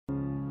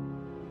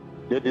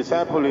The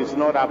disciple is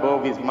not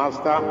above his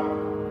master,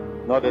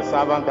 nor the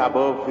servant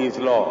above his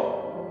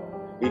Lord.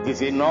 It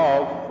is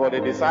enough for the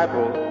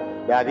disciple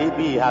that he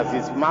be as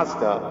his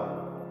master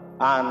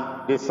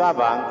and the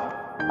servant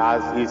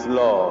as his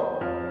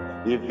Lord.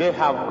 If they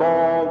have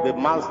called the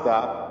master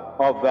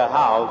of the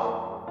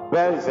house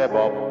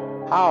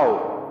Beelzebub,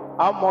 how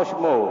much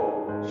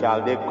more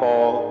shall they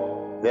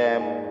call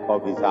them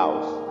of his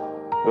house?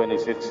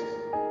 26.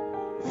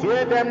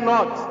 Fear them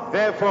not,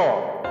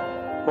 therefore,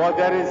 for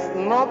there is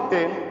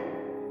nothing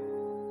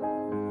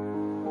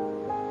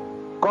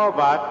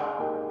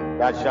covered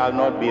that shall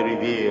not be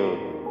revealed,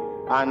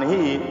 and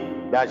he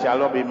that shall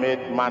not be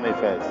made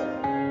manifest.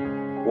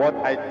 What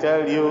I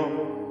tell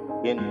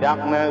you in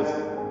darkness,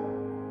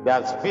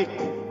 that speak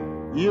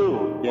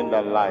you in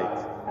the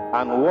light,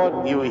 and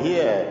what you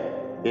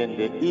hear in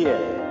the ear,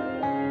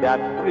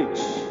 that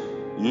preach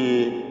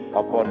ye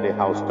upon the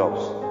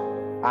housetops.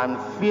 And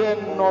fear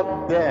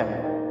not them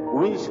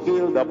which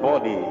kill the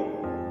body,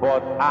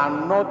 but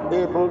are not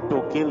able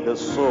to kill the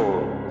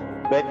soul,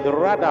 but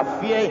rather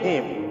fear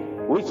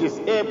him which is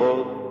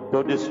able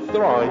to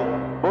destroy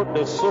both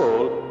the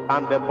soul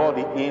and the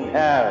body in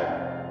hell.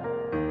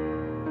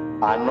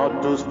 Are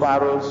not 2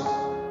 sparrows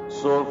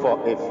sold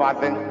for a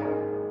farthing,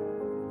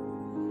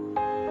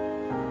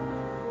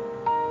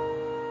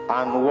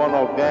 and one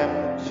of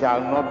them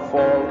shall not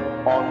fall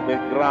on the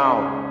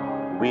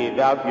ground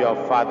without your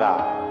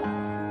Father?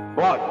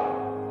 But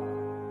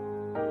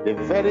the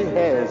very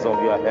hairs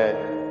of your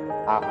head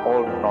are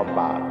all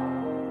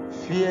numbered.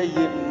 Fear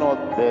ye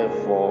not,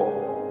 therefore,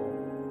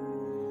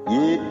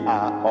 ye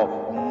are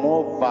of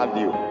more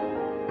value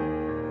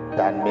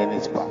than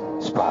many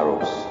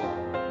sparrows.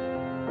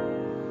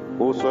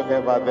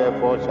 Whosoever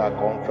therefore shall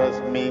confess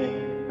me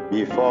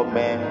before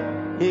men,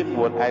 him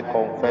will I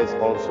confess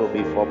also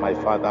before my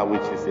Father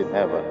which is in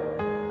heaven.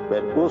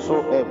 But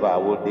whosoever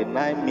will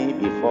deny me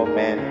before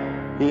men,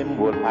 him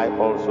will I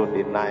also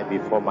deny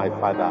before my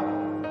Father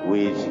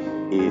which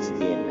is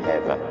in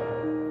heaven.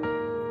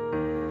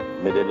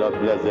 May the Lord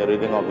bless the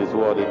reading of his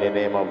word in the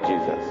name of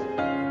Jesus.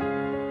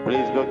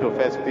 Please go to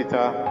 1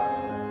 Peter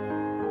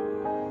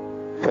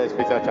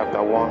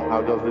chapter 1.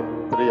 I'll just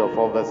read 3 or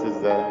 4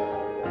 verses there,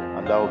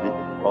 and that will be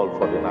all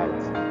for the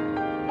night.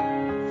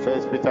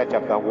 1 Peter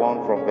chapter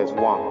 1 from verse 1.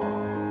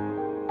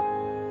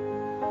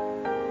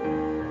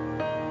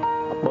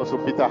 Apostle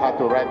Peter had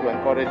to write to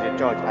encourage the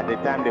church. At the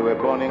time they were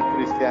burning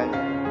Christians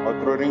or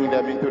throwing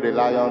them into the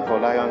lion for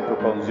lion to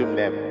consume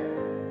them.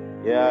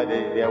 Yeah,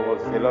 there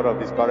was a lot of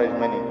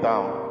discouragement in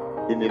town.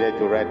 He needed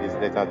to write this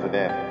letter to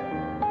them.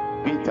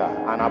 Peter,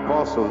 an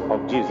apostle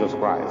of Jesus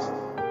Christ,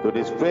 to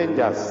the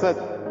strangers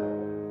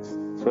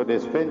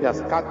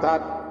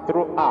scattered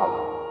throughout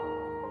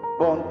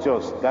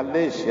Pontus,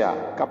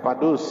 Galatia,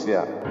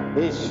 Cappadocia,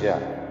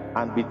 Asia,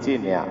 and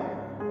Bithynia,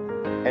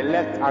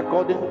 elect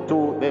according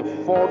to the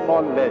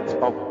foreknowledge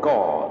of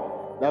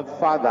God the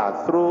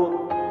Father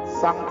through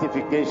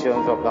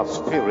sanctifications of the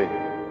Spirit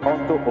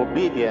unto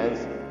obedience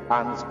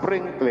and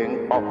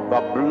sprinkling of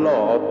the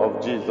blood of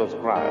Jesus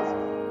Christ.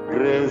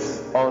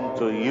 Grace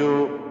unto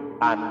you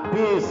and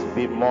peace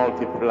be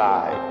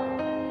multiplied.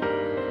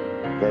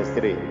 Verse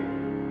 3.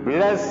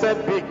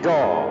 Blessed be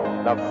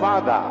God, the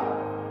Father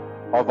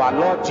of our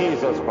Lord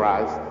Jesus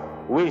Christ,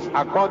 which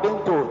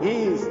according to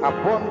his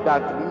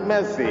abundant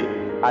mercy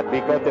had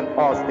begotten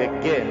us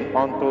again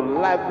unto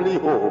lively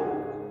hope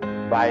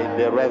by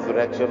the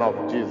resurrection of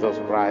Jesus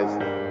Christ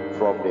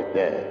from the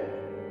dead,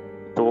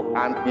 to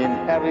an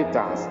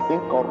inheritance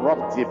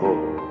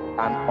incorruptible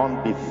and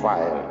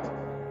undefiled,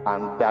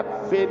 and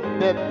that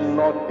fadeth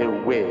not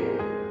away,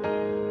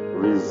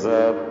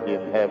 reserved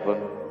in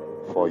heaven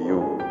for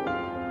you.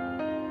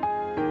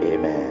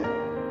 Amen.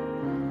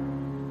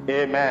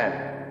 Amen.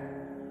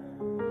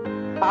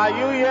 Are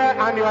you here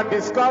and you are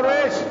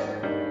discouraged?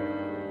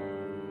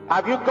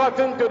 Have you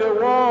gotten to the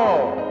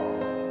wall,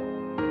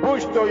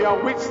 pushed to your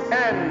wit's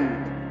end,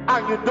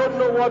 and you don't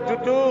know what to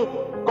do?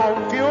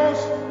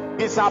 Confused,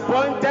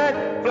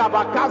 disappointed,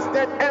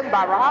 flabbergasted,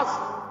 embarrassed?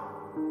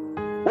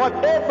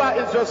 Whatever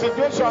is your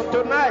situation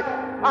tonight,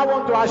 I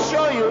want to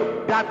assure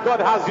you that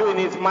God has you in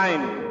his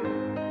mind.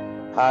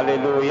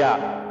 Hallelujah.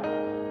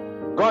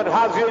 God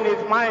has you in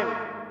his mind.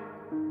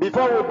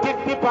 Before we dig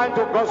deeper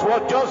into God's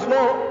word, just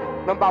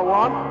know, number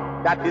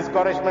one, that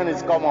discouragement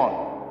is common.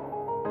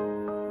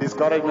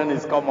 Discouragement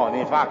is common.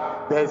 In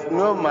fact, there's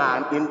no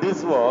man in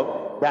this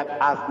world that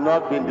has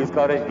not been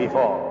discouraged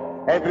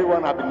before.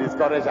 Everyone has been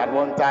discouraged at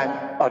one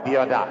time or the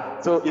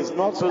other. So it's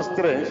not so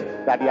strange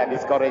that you are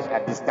discouraged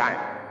at this time.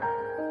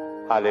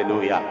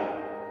 Hallelujah.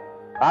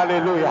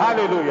 Hallelujah.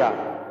 Hallelujah.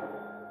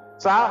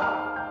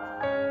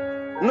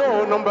 Sir?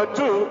 No, number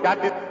two,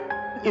 that it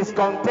is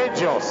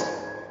contagious.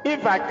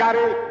 If I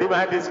carry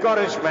my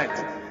discouragement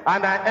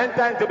and I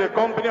enter into the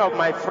company of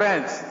my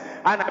friends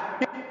and I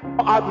pick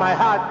out my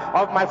heart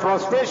of my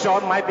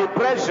frustration, my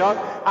depression,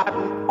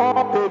 and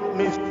all the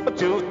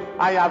misfortunes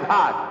I have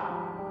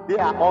had, they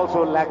are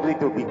also likely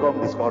to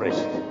become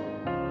discouraged.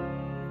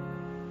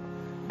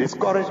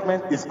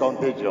 Discouragement is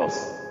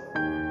contagious.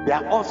 They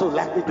are also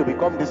likely to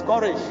become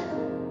discouraged.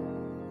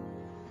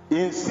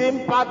 in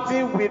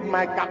sympathy with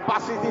my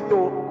capacity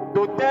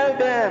to tell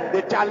them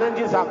the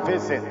challenges I'm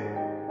facing.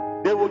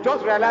 They will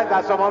just realize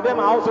that some of them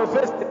are also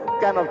facing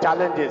kind of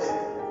challenges.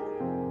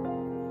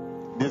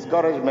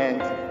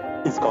 Discouragement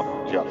is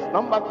contagious.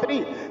 Number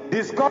 3,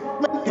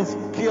 discouragement is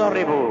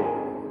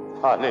curable.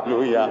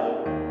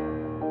 Hallelujah.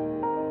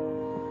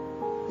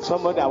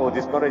 Somebody that was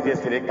discouraged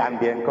yesterday can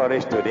be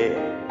encouraged today.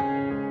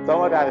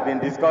 Somebody that has been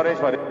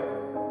discouraged for the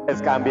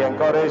can be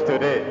encouraged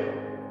today.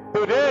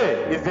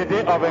 Today is the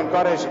day of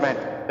encouragement.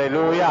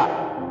 Hallelujah.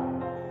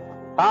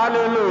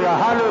 Hallelujah.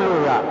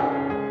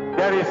 Hallelujah.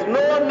 There is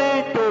no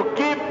need to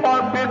keep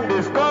on being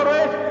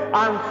discouraged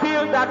and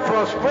feel that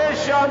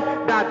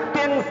frustration that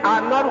things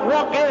are not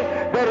working.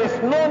 There is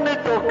no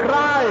need to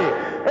cry.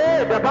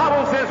 Hey, the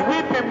Bible says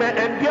weeping may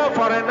endure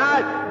for a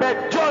night,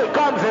 but joy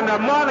comes in the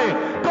morning.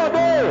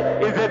 Today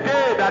is the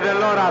day that the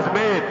Lord has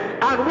made,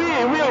 and we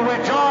will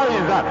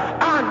rejoice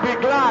and be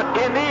glad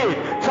in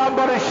it.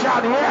 Somebody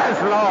shout,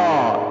 yes,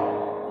 Lord.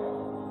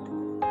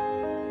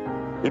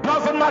 It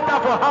doesn't matter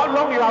for how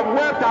long you have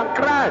wept and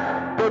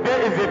cried.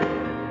 Today is it.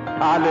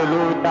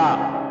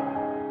 Hallelujah.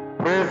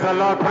 Praise the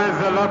Lord, praise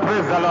the Lord,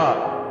 praise the Lord.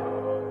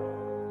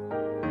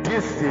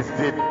 This is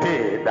the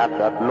day that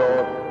the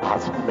Lord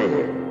has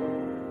made.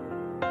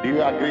 Do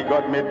you agree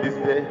God made this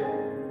day?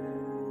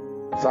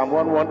 Psalm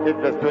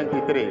 118 verse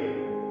 23.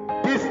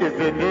 This is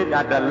the day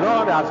that the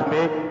Lord has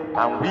made,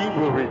 and we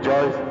will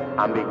rejoice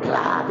and be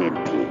glad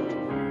indeed.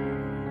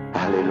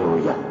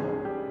 Hallelujah.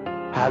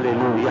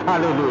 Hallelujah.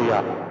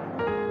 Hallelujah.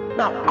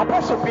 Now,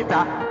 Apostle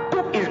Peter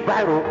took his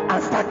Bible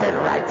and started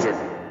writing.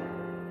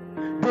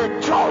 The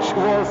church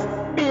was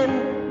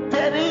in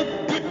very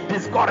deep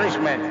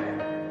discouragement.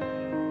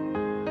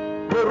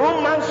 The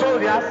Roman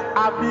soldiers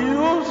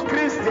abused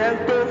Christians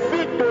to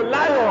feed to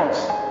lions.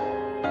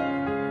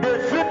 They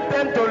fed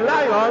them to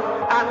lions,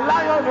 and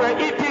lions were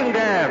eating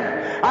them.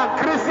 And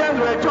Christians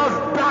were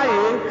just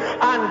dying,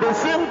 and there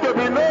seemed to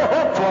be no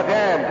hope for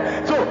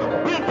them. So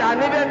Peter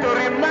needed to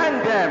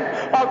remind them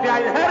of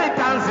their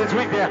inheritances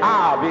which they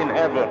have in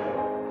heaven.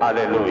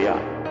 Hallelujah.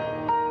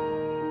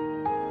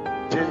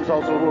 James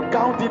also wrote,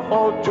 count it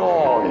all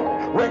joy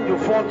when you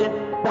fall in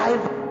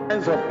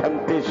diverse of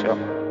temptation.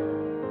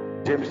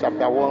 James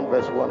chapter 1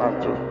 verse 1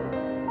 and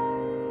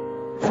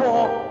 2.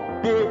 For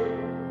the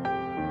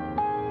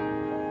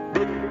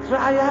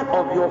trial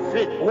of your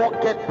faith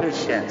worketh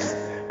patience.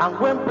 And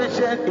when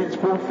patience is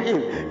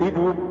fulfilled, it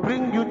will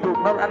bring you to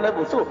another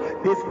level. So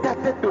they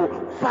started to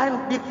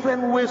find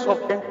different ways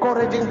of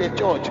encouraging the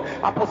church.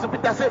 Apostle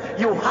Peter said,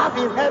 you have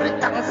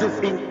inheritances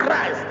in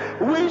Christ,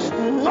 which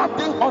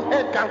nothing on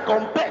earth can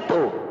compare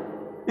to.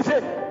 He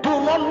said, do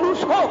not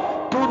lose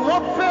hope. Do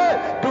not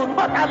fail. Do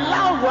not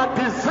allow your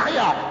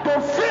desire to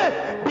fail,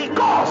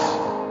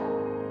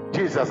 because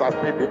Jesus has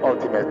paid the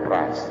ultimate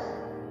price.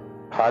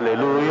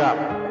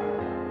 Hallelujah.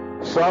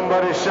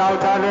 Somebody shout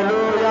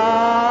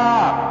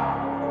hallelujah.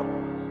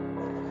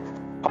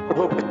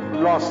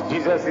 Lost,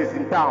 Jesus is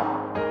in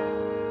town.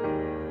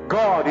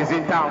 God is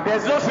in town.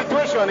 There's no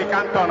situation he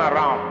can't turn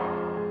around.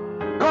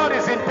 God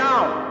is in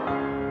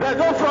town. There's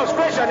no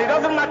frustration. It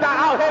doesn't matter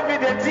how heavy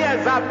the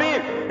tears have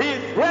been.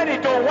 He's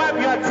ready to wipe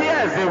your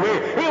tears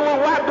away. He will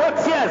wipe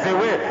those tears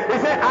away. He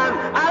said, and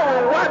I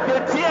will wipe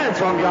the tears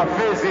from your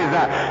faces,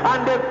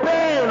 and the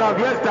pain of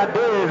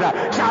yesterdays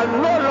shall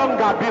no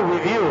longer be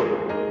with you.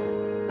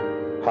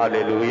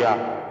 Hallelujah.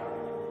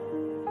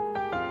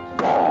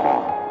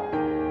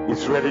 God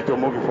is ready to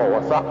move you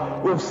forward. So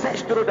we've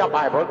searched through the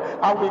Bible,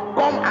 and we've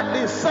come at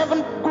least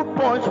 7 good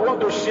points we want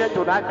to share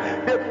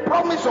tonight. The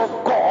promise of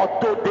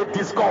God to the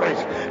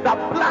discouraged. The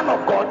plan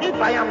of God. If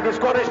I am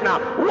discouraged now,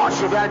 what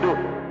should I do?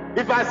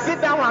 If I sit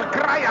down and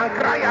cry and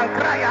cry and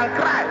cry and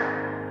cry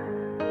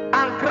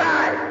and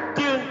cry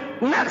till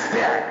next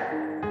year,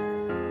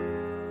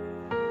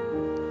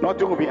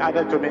 nothing will be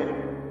added to me.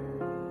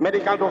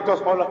 Medical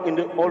doctors all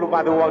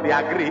over the world, they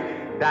agree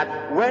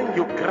that when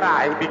you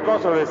cry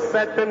because of a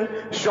certain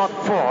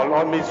shortfall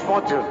or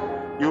misfortune,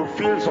 you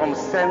feel some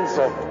sense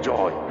of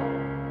joy,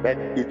 but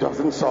it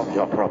doesn't solve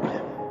your problem.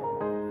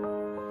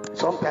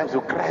 Sometimes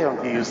you cry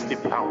until you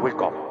sleep and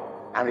wake up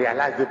and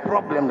realize the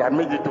problem that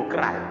made you to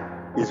cry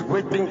is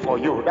waiting for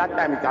you. That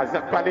time it has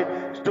actually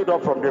stood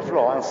up from the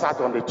floor and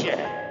sat on the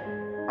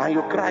chair. And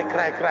you cry.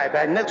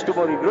 By next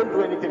tomorrow, you don't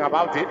do anything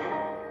about it.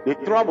 The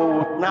trouble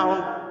will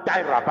now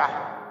tie wrapper.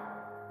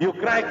 You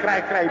cry.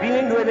 You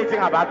didn't do anything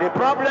about the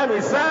problem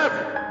itself.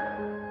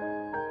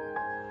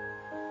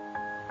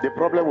 The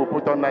problem will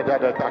put on Niger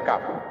Delta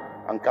cap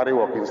and carry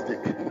walking stick.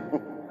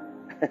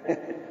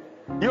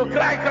 You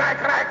cry.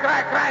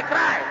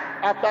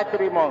 After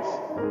 3 months,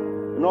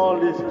 you not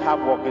only have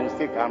walking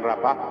stick and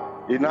wrapper,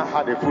 you now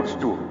have a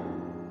footstool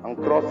and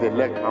cross the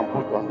leg and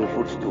put on the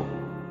footstool,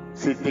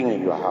 sitting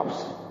in your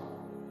house.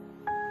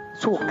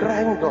 So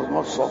crying does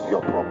not solve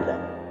your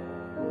problem.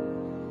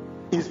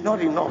 It's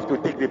not enough to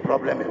take the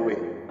problem away.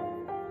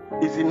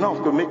 It's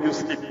enough to make you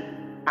sleep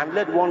and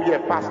let 1 year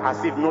pass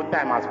as if no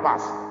time has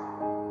passed.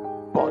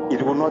 But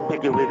it will not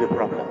take away the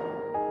problem.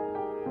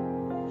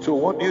 So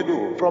what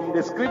do? From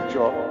the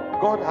scripture,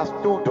 God has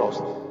told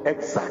us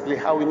exactly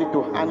how we need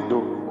to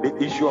handle the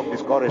issue of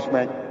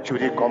discouragement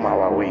should it come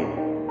our way.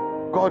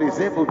 God is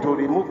able to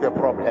remove the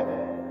problem.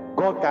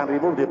 God can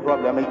remove the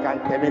problem. He can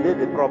terminate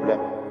the problem.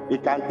 He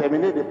can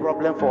terminate the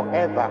problem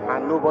forever,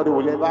 and nobody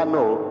will ever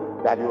know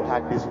that you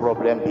had this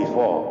problem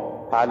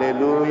before.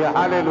 Hallelujah,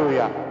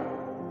 hallelujah.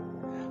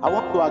 I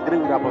want to agree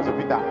with Apostle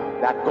Peter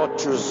that God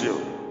chose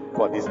you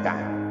for this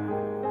time.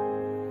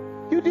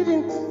 You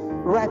didn't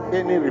write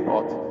any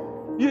report.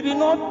 You did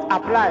not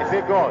apply,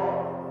 say, God,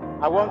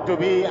 I want to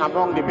be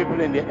among the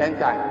people in the end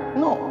time.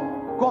 No,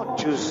 God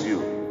chose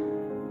you.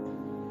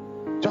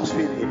 Just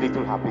feel a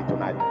little happy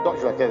tonight.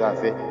 Touch your chest and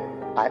say,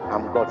 I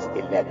am God's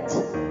elect.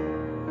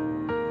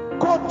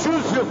 God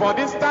chose you for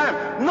this time,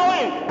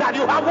 knowing that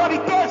you have what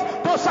it takes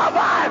to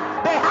survive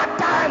the hard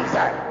times,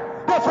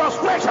 the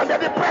frustration, the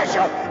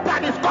depression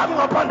that is coming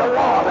upon the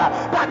world,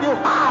 that you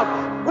have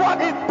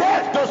what it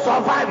takes to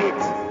survive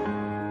it.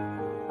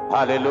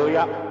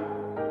 Hallelujah.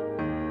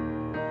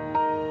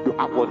 You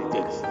have what it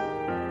takes.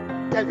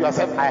 Tell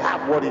yourself, I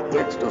have what it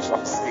takes to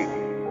succeed.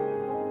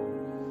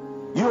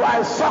 You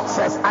are a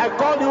success. I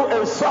call you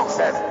a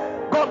success.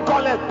 God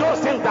called it those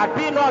things that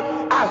be not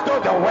as though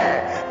they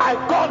were. I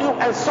call you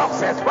a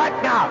success.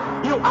 Right now,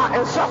 you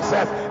are a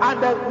success.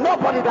 And there's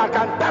nobody that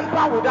can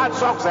tamper with that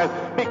success,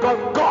 because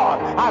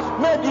God has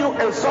made you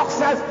a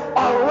success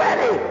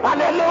already.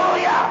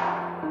 Hallelujah.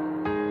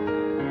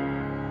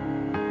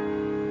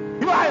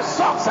 You are a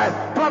success.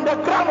 From the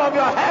crown of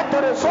your head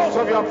to the soles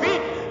of your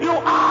feet, you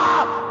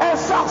are a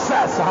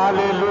success.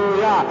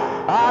 Hallelujah.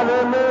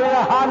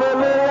 Hallelujah.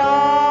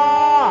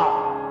 Hallelujah.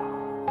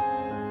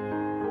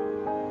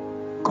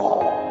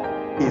 God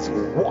is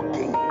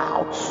working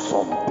out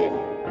something.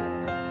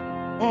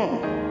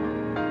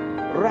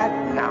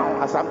 Right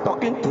now, as I'm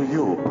talking to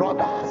you,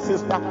 brother,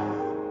 sister,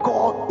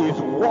 God is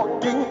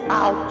working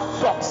out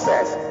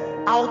success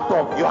out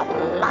of your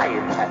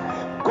life.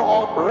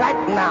 God,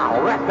 right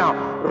now,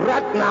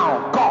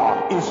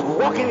 God is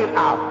working it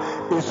out.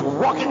 Is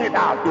working it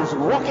out. Is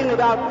working it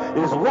out.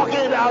 Is working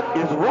it out.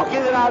 Is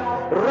working it out.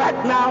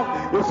 Right now,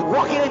 is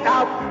working it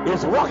out.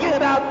 Is working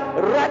it out.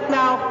 Right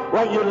now,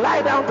 when you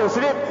lie down to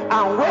sleep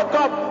and wake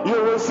up, you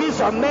will see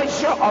some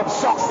measure of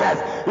success.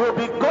 You'll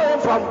be going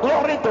from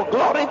glory to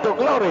glory to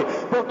glory,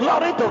 to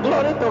glory to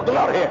glory to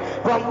glory,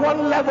 from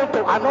one level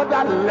to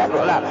another level.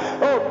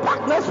 Oh,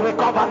 darkness may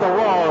cover the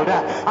world,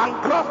 and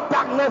gross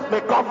darkness may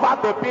cover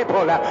the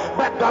people,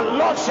 but the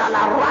Lord shall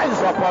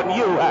arise upon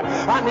you,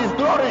 and his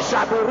glory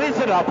shall be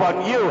risen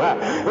upon you.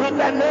 In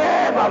the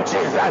name of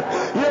Jesus,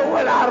 you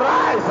will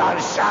arise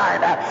and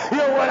shine.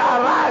 You will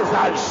arise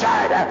and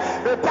shine.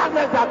 The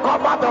darkness that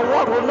cover the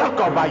world will not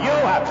cover you.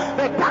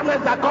 The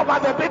darkness that cover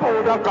the people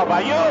will not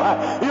cover you.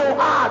 You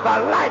are the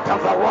light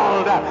of the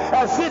world,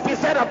 a city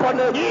set upon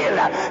a hill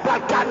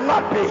that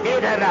cannot be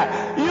hidden.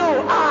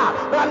 You are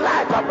the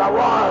light of the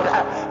world.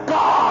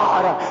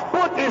 God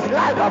put his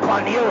light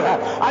upon you,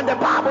 and the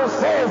Bible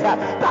says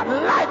that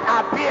light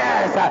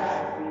appears.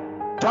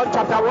 John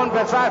chapter 1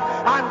 verse 5,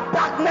 and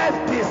darkness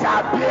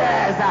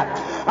disappears.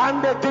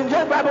 And the King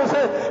James Bible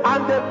says,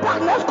 and the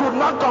darkness could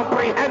not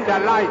comprehend the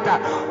light.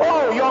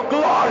 Oh, your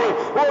glory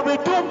will be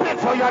too big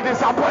for your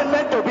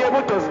disappointment to be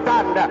able to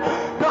stand.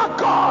 The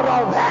God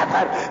of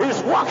heaven is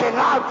working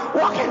out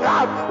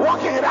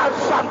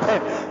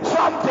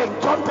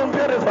something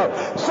beautiful,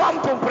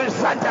 something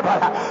presentable,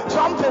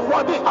 something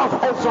worthy of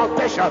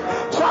exaltation,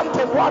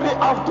 something worthy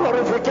of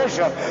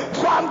glorification,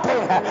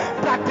 something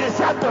that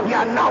deserves to be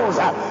announced,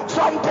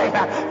 something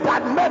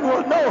that men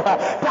will know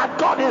that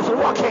God is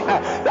working.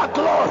 The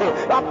glory,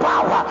 the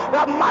power,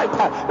 the might,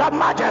 the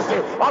majesty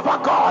of a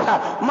God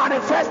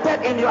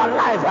manifested in your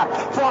life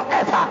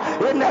forever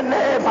in the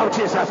name of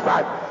Jesus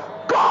Christ.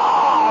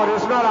 God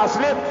is not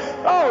asleep.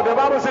 Oh, the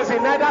Bible says he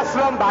neither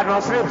slumber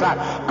nor sleeps.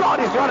 God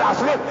is not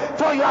asleep.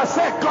 For your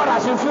sake, God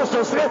has refused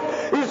to sleep.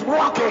 He's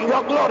working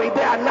your glory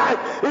day and night.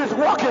 He's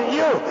working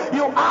you.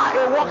 You are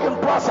a working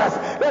process.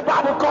 The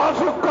Bible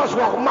calls you God's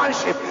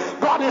workmanship.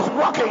 God is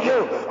working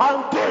you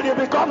until you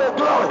become a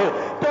glory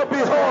to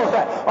behold,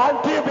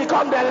 until you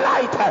become the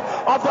light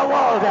of the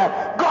world.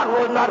 God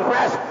will not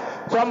rest.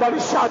 Somebody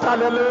shout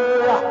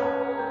hallelujah.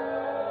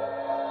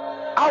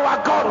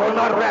 Our God will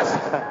not rest.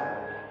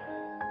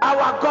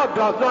 Our God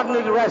does not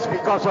need rest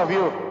because of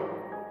you.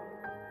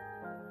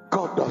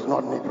 God does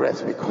not need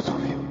rest because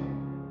of you.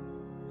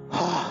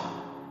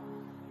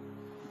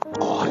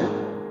 God,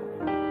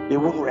 he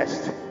won't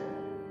rest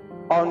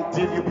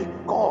until you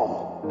become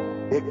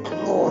a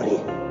glory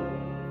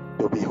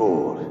to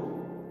behold.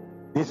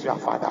 This your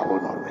Father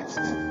will not rest.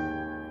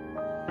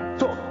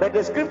 So, but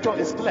the scripture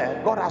is clear.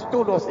 God has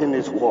told us in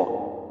his word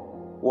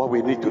what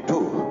we need to do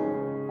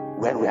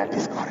when we are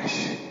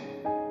discouraged.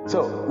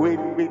 So we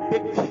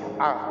take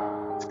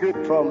our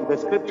script from the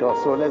scripture.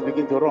 So let's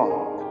begin to run.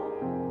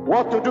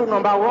 What to do?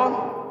 Number one,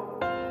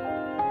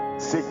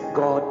 seek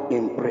God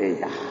in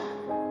prayer.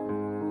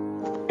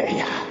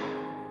 Prayer.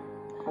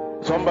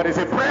 Somebody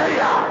say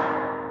prayer.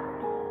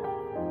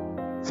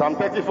 Psalm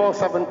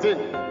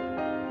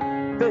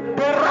 34:17 The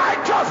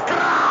righteous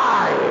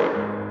cry.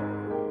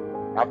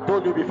 I've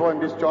told you before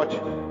in this church,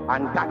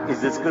 and that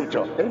is the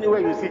scripture. Anywhere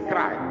you see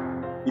cry,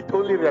 it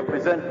only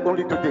represents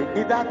only today.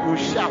 Either you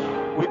shout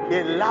with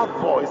a loud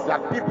voice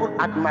that people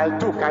at mile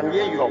 2 can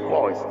hear your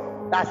voice.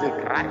 That's a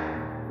cry.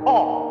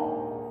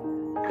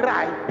 Or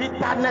cry,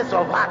 bitterness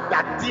of heart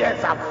that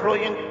tears are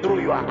flowing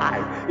through your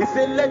eyes. It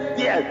says, let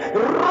tears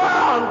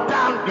run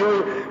down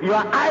your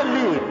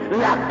eyelid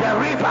like the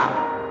river.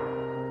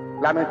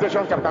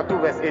 Lamentation chapter 2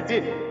 verse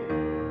 18.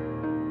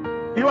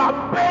 You are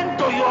bent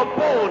to your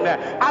bone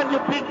and you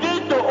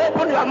begin to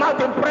open your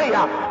mouth in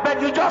prayer,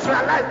 but you just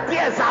realize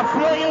tears are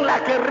flowing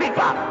like a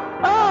river.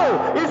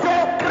 Oh, he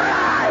said,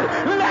 cry,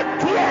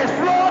 let tears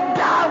flow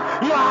down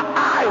your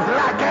eyes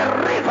like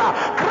a river.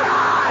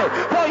 Cry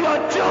for your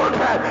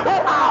children who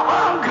are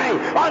hungry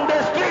on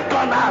the street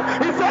corner.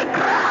 He said,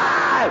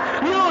 cry,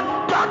 you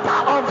daughter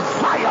of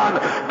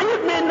Zion, give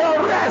me no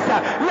rest.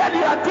 Let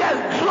your tears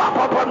drop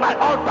upon my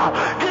altar.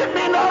 Give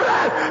me no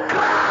rest.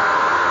 Cry.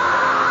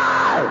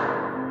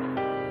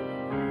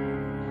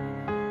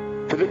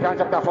 Philippians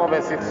chapter 4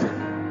 verse 6.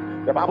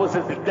 The Bible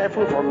says, be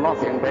careful for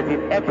nothing, but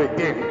in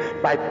everything,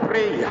 by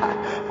prayer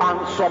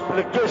and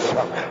supplication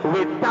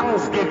with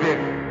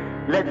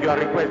thanksgiving, let your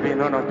request be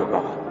known unto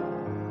God.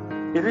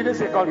 It didn't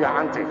say call your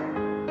auntie.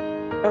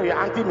 No, your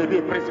auntie may be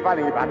a principal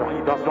in Ibadan.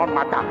 It does not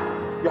matter.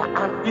 Your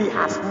auntie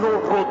has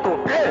no role to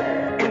play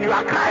in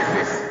your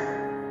crisis.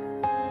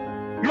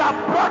 Your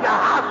brother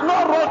has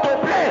no role to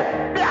play.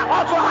 They are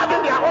also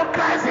having their own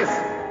crisis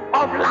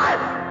of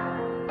life.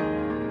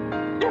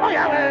 You know, you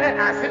are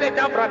a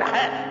senator brother.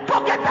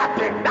 Forget that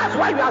thing. That's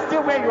why you are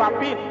still where you have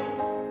been.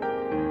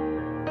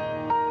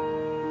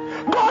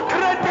 God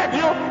created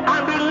you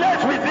and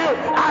relates with you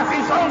as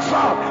his own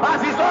son,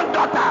 as his own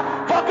daughter.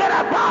 Forget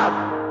about.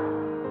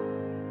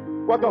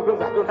 What of those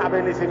that don't have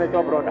any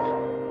senator brother?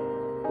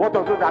 What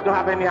of those that don't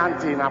have any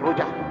auntie in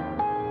Abuja?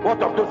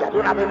 What of those that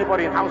don't have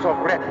anybody in House of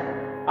Rep?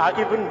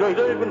 Even though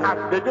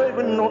they don't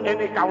even know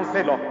any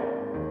councillor,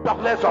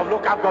 talk less of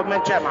local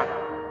government chairman.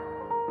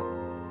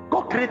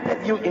 God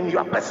created you in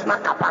your personal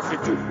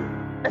capacity.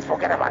 Let's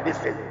forget about this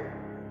thing.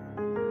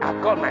 I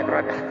call my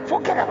brother.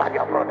 Forget about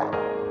your brother.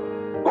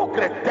 God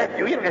created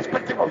you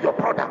irrespective of your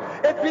brother.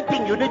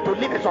 Everything you need to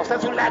live a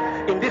successful life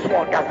in this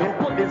world has been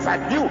put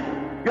inside you.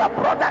 Your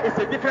brother is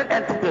a different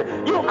entity.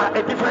 You are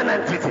a different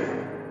entity.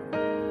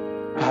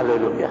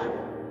 Hallelujah.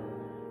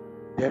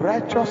 The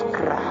righteous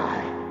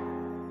cry,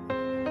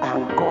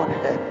 and God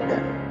heard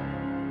them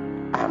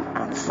and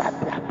answered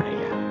their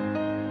prayer.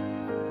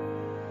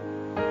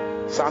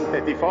 Psalm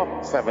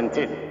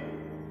 34:17.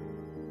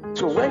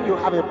 So when you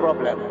have a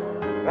problem,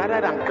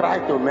 rather than cry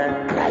to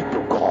men, cry to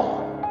God.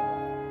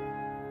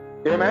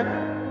 Amen.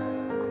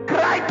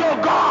 Cry to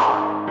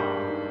God.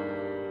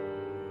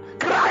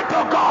 Cry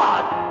to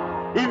God.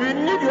 If you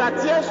need your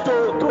tears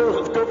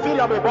to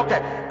fill up a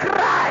bucket,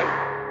 cry.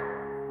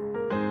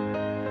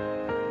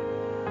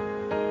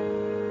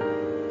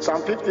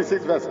 Psalm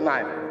 56 verse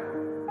 9.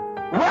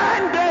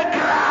 When they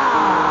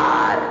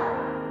cry.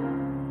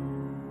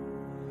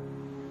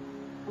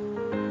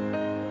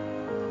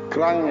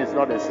 Crying is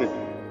not a sin.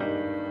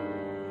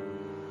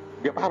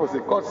 The Bible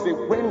says, God says,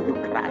 when you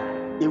cry,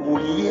 He will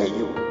hear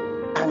you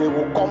and He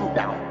will come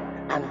down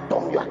and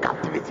turn your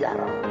captivity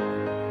around.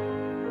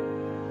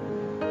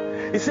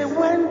 He said,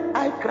 when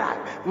I cry,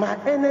 my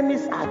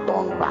enemies are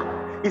turned back.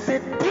 He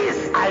said,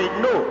 this I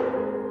know,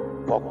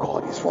 for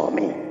God is for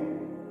me.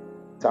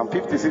 Psalm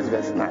 56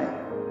 verse 9.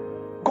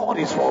 God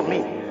is for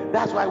me.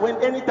 That's why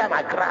anytime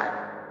I cry,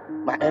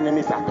 my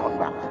enemies are turned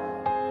back.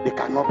 They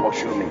cannot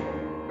pursue me.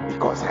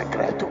 Because I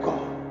cry to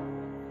God.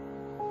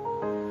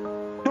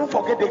 Don't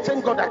forget, the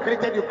same God that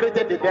created you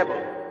created the devil.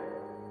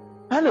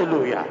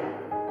 Hallelujah.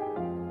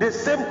 The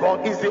same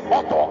God is the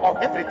author of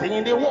everything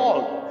in the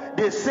world.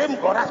 The same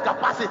God has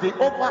capacity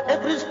over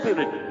every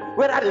spirit,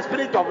 whether the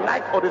spirit of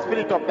light or the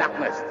spirit of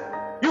darkness.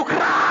 You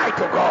cry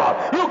to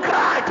God. You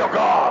cry to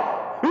God.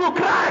 You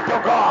cry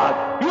to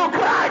God. You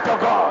cry to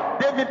God.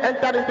 David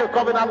entered into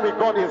covenant with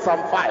God in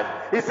Psalm 5.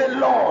 He said,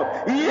 Lord,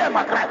 hear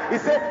my cry. He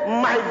said,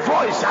 my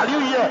voice shall you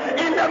hear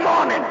in the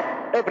morning.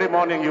 Every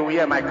morning you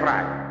hear my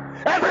cry.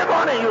 Every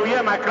morning you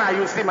hear my cry.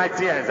 You see my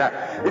tears.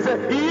 He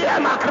said, hear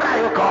my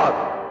cry, O God.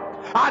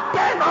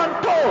 Attend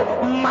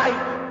unto my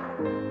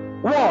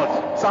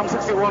word. Psalm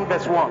 61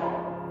 verse 1.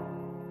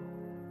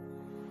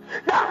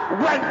 Now,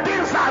 when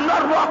things are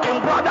not working,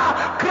 brother,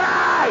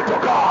 cry to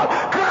God,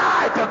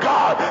 cry to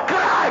God,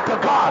 cry to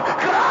God,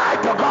 cry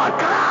to God,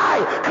 cry.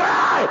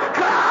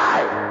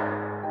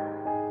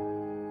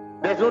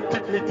 There's no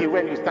dignity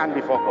when you stand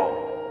before God.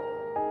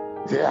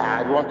 Say,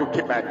 I want to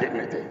keep my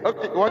dignity.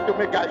 Okay, you want to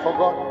make guy for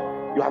God?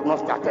 You have not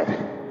started.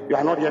 You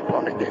are not yet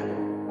born again.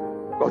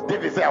 Because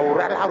David said, I would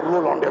rather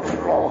roll on the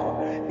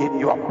floor in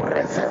your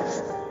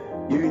presence,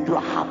 in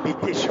your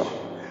habitation.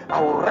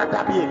 I would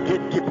rather be a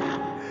gatekeeper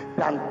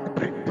than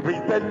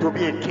pretend to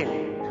be a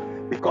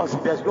king, because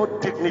there's no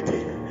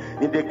dignity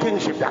in the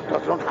kingship that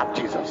does not have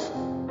Jesus.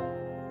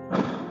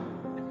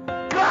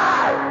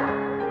 Cry!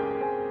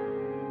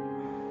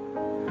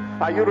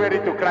 Are you ready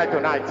to cry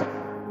tonight?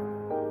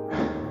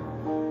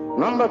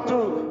 Number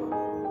 2,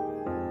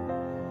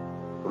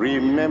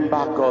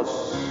 remember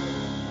God's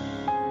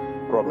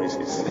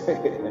promises.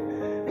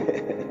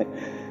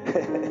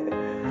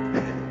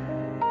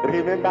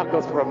 Remember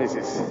God's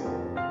promises.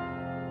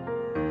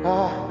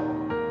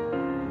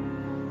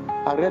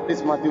 I read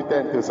this Matthew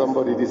 10 to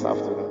somebody this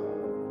afternoon.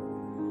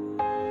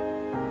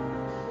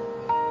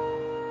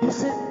 He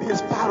said, the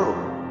sparrow,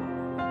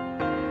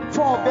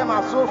 4 of them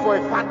are sold for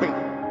a farthing.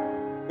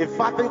 A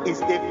farthing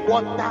is a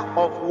quarter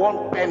of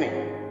 1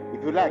 penny.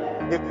 If you like,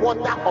 a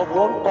quarter of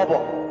 1 kobo.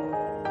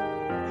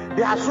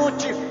 They are so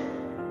cheap.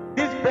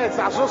 These birds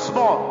are so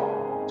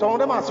small. Some of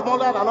them are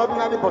smaller than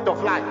ordinary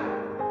butterfly.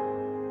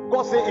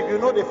 God said, if you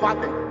know the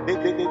farthing,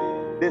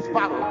 the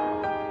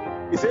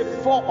sparrow, he said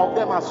 4 of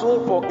them are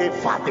sold for a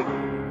farthing.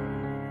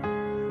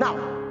 Now,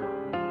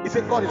 he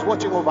said God is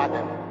watching over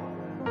them.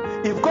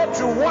 If God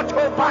should watch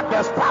over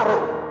the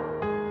sparrow,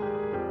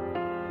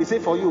 he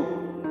said for you,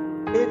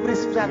 every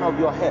strand of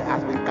your hair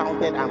has been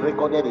counted and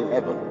recorded in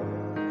heaven.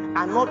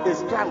 And not a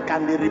strand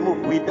can be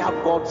removed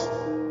without God's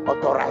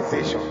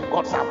authorization,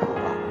 God's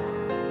approval.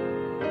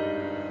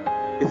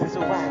 He said,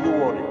 so why are you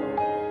worried?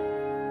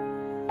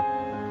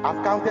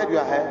 I've counted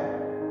your hair,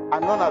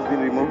 and none has been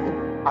removed,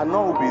 and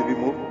none will be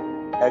removed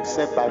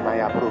except by my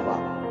approval.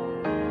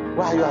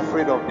 Why are you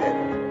afraid of death?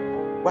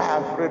 Why are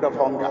you afraid of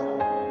hunger?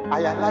 I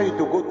allow you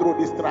to go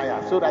through this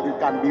trial so that you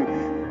can be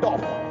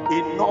tough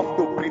enough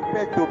to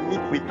prepare to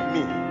meet with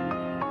me,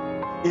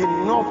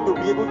 enough to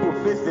be able to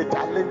face the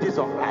challenges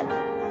of life,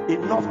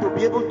 enough to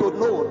be able to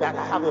know that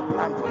I have a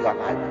plan for your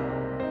life.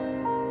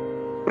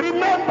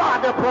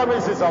 Remember the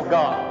promises of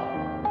God.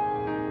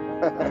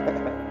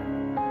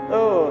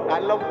 Oh, I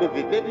love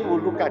David. David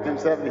will look at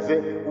himself and say,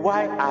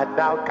 why art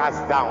thou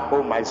cast down,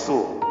 O my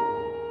soul?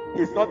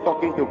 He's not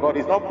talking to God.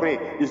 He's not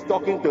praying. He's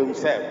talking to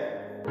himself.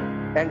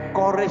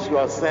 Encourage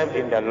yourself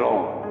in the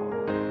Lord.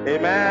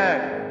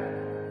 Amen.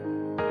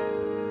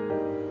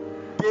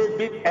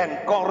 David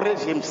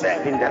encouraged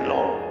himself in the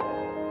Lord.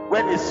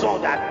 When he saw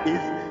that his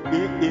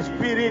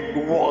spirit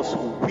was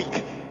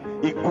weak,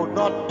 he could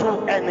not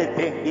do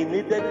anything. He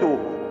needed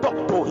to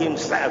talk to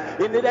himself.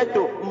 He needed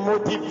to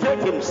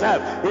motivate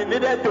himself. He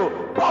needed to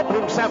pump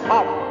himself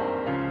up.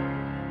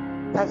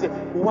 That's it.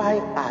 Why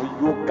are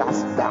you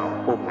cast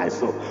down, O my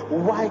soul?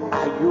 Why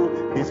are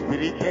you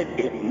dispirited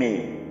in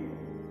me?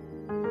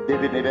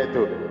 David needed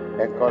to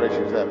encourage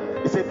himself.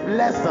 He said,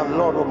 bless the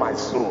Lord, O my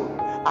soul,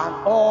 and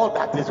all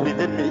that is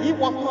within me. He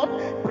was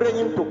not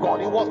praying to God.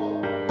 He was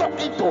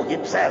talking to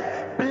himself.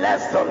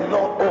 Bless the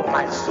Lord, O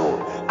my soul,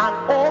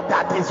 and all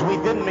that is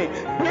within me.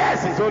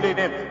 Bless his holy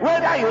name.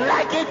 Whether you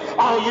like it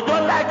or you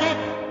don't like it,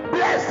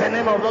 bless the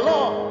name of the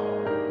Lord.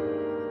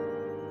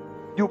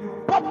 You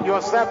pop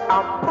yourself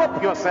and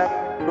prop yourself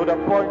to the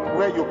point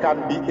where you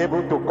can be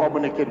able to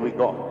communicate with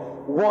God.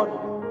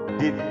 What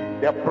did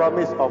the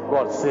promise of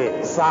God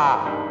say?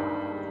 Sir,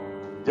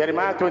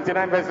 Jeremiah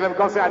 29 verse 11,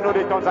 God said, I know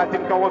the thoughts I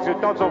think towards you,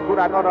 thoughts of good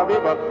and not of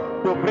evil,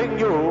 to bring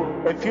you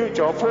a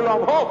future full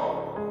of hope.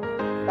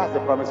 That's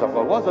the promise of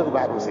God. What does the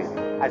Bible say?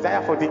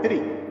 Isaiah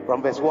 43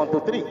 from verse 1 to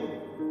 3.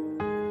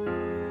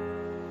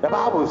 The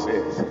Bible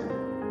says,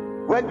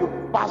 when you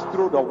pass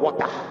through the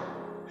water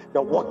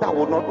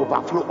will not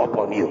overflow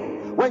upon you.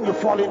 When you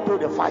fall into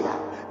the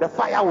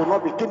fire will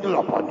not be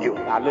kindled upon you.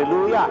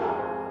 Hallelujah.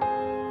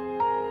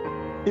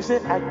 He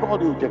said, I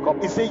called you,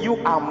 Jacob. He said, you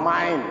are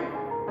mine.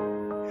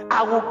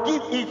 I will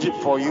give Egypt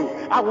for you.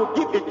 I will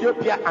give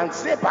Ethiopia and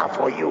Seba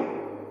for you,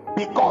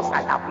 because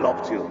I have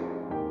loved you.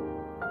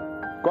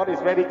 God is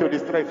ready to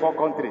destroy 4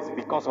 countries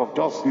because of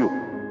just you.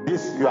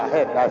 This your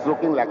head that's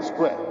looking like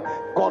square.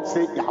 God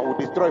said, I will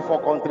destroy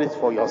 4 countries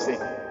for your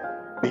sake,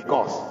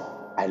 because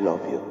I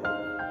love you.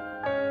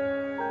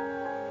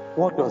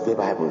 What does the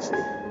Bible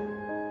say?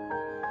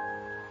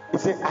 It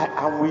says, I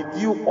am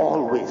with you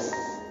always.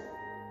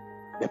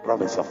 The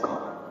promise of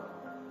God.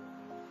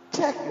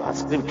 Check your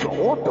scripture.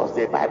 What does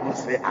the Bible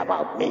say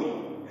about me?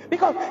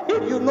 Because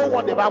if you know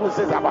what the Bible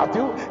says about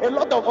you, a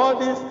lot of all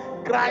this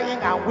crying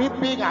and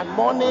weeping and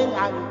mourning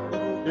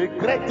and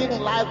regretting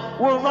life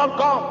will not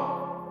come.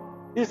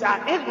 It's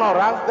our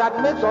ignorance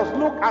that makes us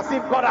look as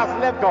if God has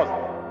left us.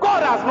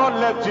 God has not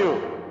left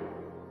you.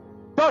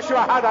 Touch your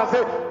heart and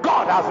say,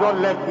 God has not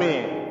left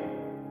me.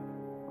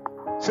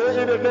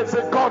 Say it again,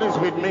 say, God is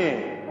with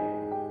me.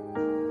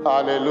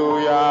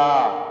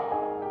 Hallelujah.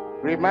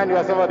 Remind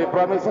yourself of the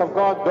promise of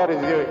God. God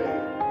is here.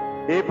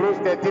 Hebrews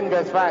 13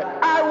 verse 5.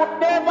 I will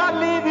never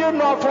leave you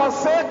nor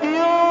forsake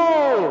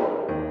you.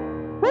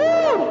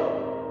 Woo!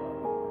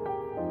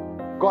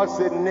 God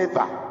said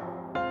never.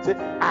 Say,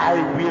 I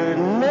will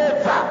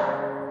never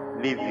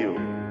leave you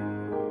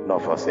nor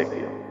forsake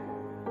you.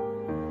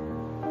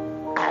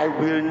 I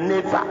will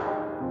never.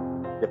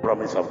 The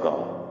promise of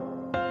God.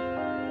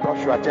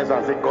 Touch your chest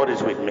and say, God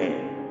is with me.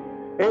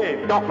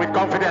 Hey, talk with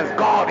confidence.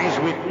 God is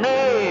with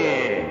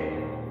me.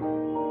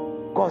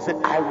 God said,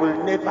 I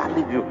will never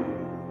leave you.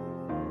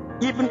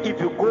 Even if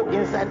you go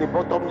inside the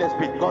bottomless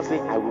pit, God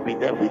said, I will be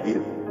there with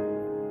you.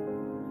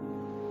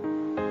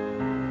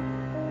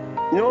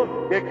 You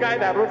know, the guy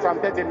that wrote Psalm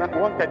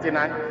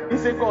 139, he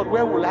said, God,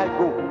 where will I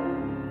go?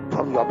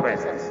 from your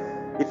presence.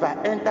 If I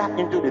enter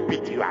into the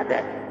pit, you are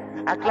there.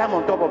 I climb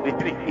on top of the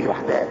tree, you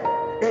are there.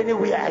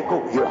 Anywhere I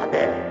go, you are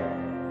there.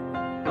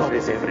 God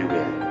is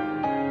everywhere.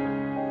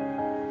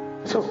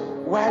 So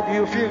why do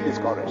you feel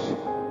discouraged?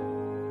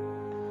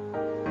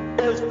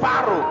 A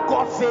sparrow,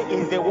 God say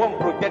is the one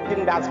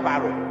protecting that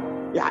sparrow.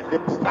 Yeah, the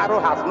sparrow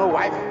has no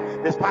wife,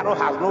 the sparrow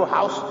has no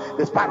house,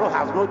 the sparrow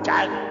has no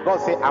child. God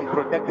say, I'm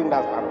protecting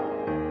that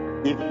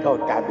sparrow. If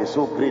God can be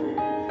so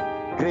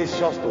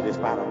gracious to the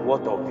sparrow,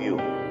 what of you?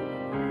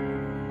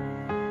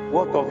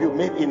 What of you,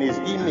 made in his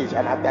image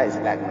and after his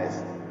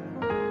likeness?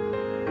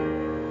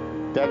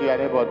 Tell your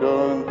neighbor,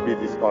 don't be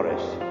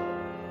discouraged.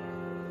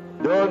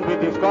 Don't be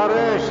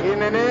discouraged in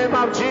the name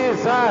of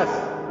Jesus.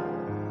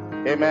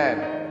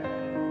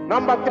 Amen.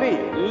 Number 3,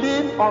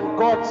 lean on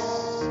God's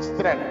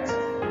strength.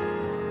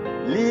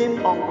 Lean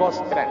on God's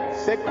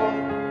strength. 2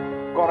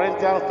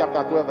 Corinthians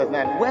chapter 12 verse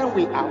 9. When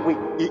we are weak,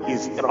 he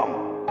is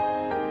strong.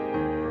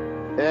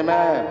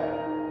 Amen.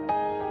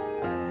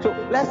 So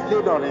let's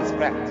lean on his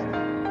strength.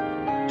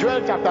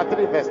 Joel chapter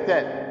 3 verse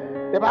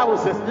 10. The Bible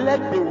says,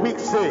 let the weak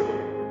say,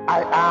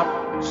 I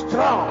am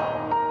strong.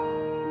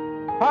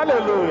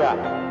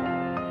 Hallelujah.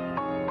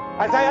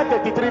 Isaiah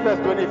 33 verse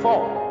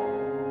 24.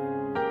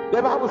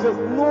 The Bible says,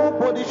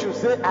 nobody should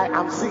say, I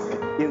am sick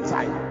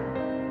inside.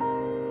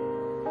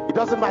 It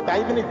doesn't matter,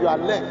 even if your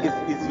leg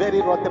is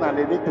very rotten and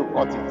they need to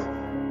cut it.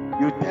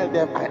 You tell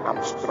them, I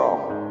am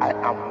strong, I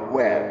am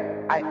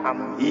well, I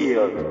am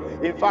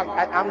healed. In fact,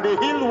 I am the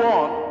healed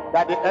one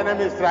that the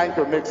enemy is trying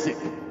to make sick.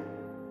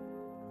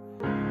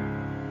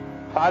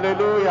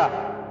 Hallelujah.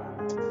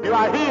 You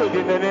are healed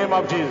in the name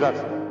of Jesus.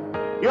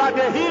 You are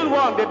the healed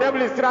one the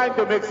devil is trying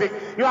to make sick.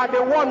 You are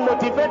the one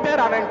motivated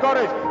and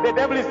encouraged the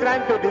devil is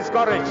trying to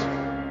discourage.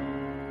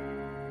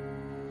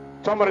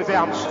 Somebody say,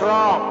 I'm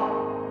strong.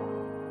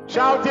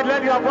 Shout it,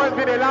 let your voice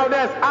be the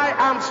loudest. I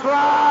am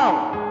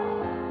strong.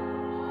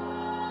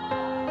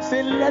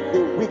 Say, let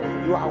the weak,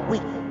 you are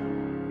weak.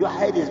 Your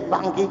head is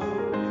banging.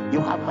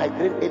 You have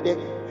migraine headache.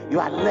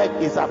 Your leg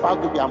is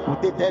about to be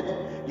amputated.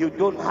 You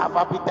don't have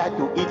appetite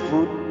to eat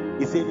food.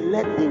 He said,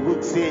 let the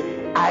weak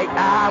say, I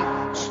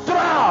am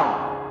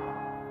strong.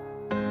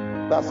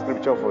 That's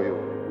scripture for you.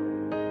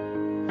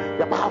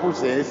 The Bible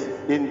says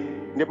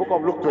in the book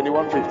of Luke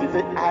 21:50, it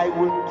says, I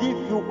will give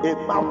you a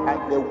mouth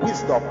and the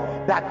wisdom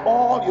that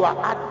all your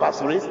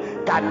adversaries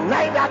can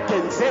neither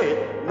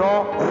gainsay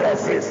nor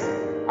resist.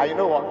 And you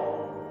know what?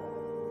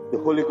 The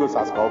Holy Ghost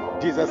has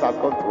come. Jesus has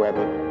gone to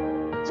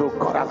heaven. So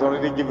God has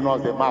already given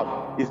us the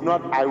mouth. It's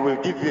not I will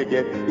give you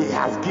again. He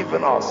has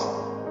given us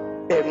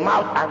a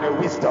mouth and a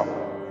wisdom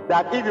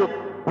that if you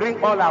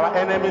bring all our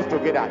enemies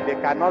together, they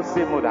cannot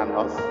say more than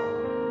us.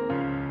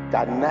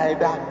 Can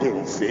neither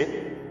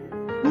gainsay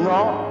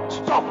nor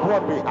stop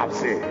what we have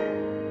said.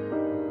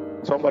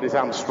 Somebody say,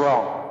 I'm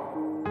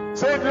strong.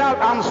 Say it loud,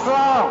 I'm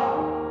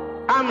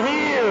strong. I'm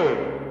healed.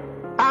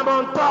 I'm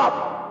on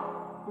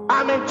top.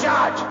 I'm in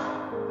charge.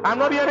 I'm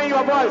not hearing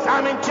your voice.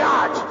 I'm in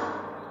charge.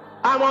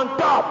 I'm on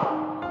top.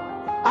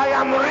 I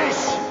am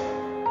rich.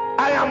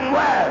 I am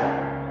well.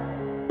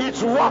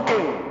 It's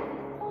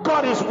working.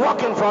 God is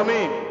working for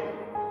me.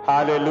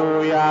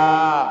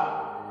 Hallelujah.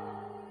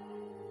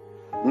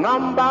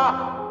 Number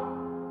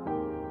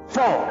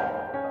 4.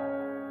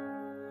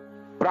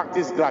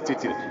 Practice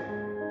gratitude.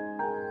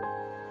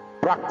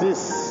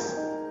 Practice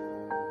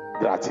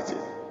gratitude.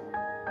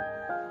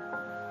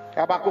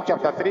 Habakkuk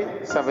chapter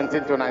 3,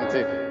 17 to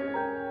 19.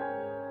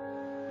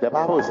 The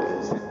Bible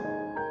says,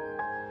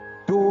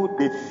 though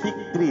the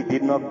fig tree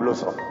did not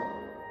blossom,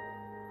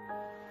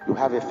 you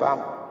have a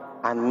farm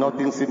and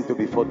nothing seemed to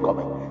be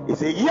forthcoming. He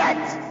said,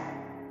 yet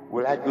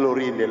will I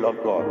glory in the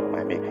Lord God,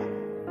 my maker.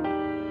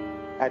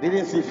 I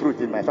didn't see fruit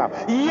in my farm,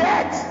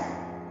 yet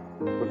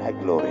will I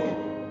glory.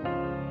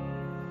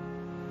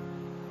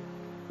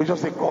 We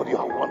just say, God, you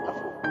are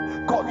wonderful.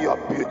 God, you are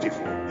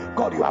beautiful.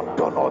 God, you have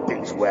done all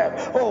things well.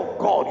 Oh,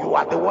 God, you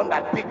are the one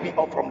that picked me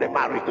up from the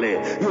miry clay.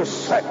 You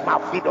set my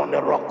feet on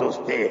the rock to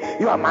stay.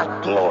 You are my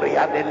glory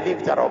and the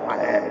lifter of my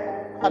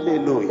head.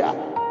 Hallelujah.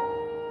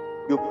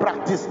 You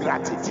practice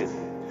gratitude.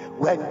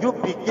 When you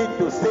begin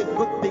to say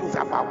good things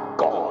about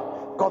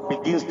God, God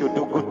begins to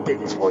do good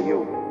things for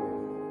you.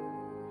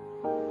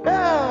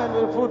 And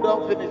the food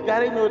don't finish.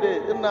 Carry no day.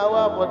 In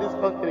our for this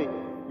country,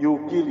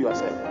 you kill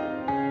yourself.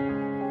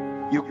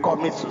 You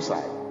commit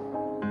suicide.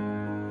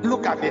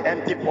 Look at the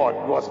empty pot.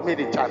 It was made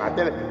in China.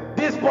 Tell them,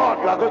 this pot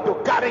you are going to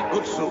carry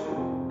good soup.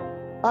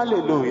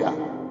 Hallelujah.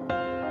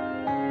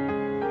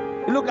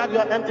 Look at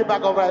your empty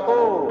bag of rice.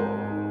 Oh,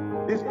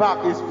 this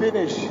bag is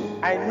finished.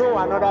 I know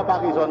another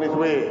bag is on its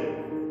way.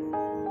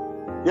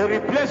 The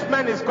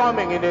replacement is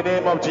coming in the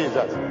name of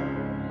Jesus.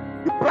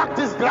 You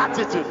practice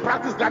gratitude.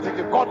 Practice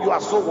gratitude. God, you are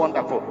so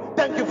wonderful.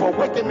 Thank you for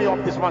waking me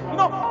up this morning. You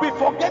know, we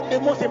forget the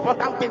most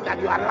important thing, that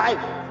you are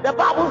alive. The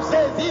Bible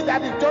says, he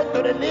that is joined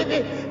to the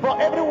living, for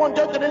everyone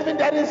joined to the living,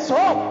 there is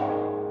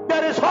hope.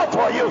 There is hope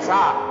for you,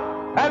 sir.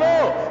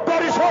 Hello,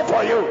 there is hope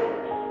for you.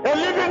 A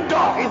living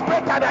dog is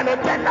better than a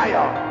dead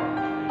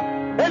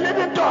lion. A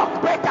living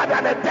dog better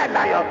than a dead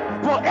lion.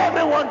 For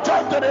everyone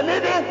joined to the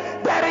living,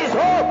 there is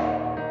hope.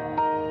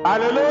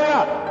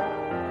 Hallelujah.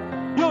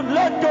 You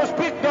learn to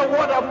speak the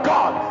word of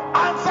God.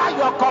 Answer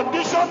your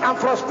condition and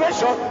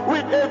frustration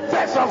with a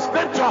verse of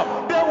scripture.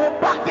 They will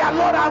back their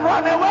Lord and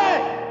run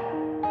away.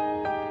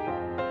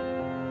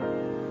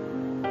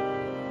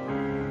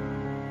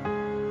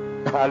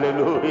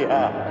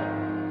 Hallelujah.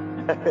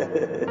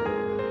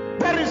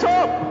 There is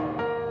hope.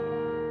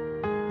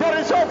 There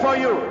is hope for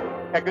you.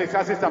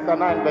 Ecclesiastes chapter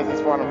 9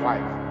 verses 4 and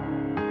 5.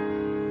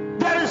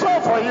 There is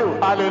hope for you.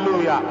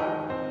 Hallelujah.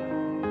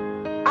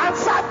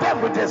 Answer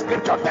them with the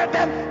scripture. Tell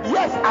them,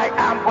 yes, I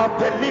am of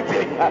the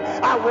living.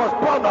 I was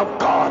born of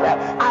God.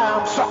 I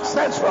am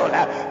successful.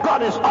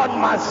 God is on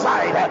my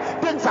side.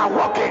 Things are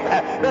working.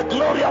 The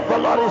glory of the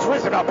Lord is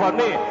risen upon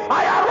me.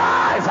 I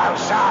arise and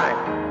shine.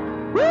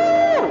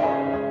 Woo!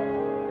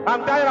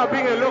 I'm tired of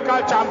being a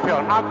local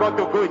champion. I've got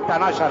to go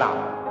international.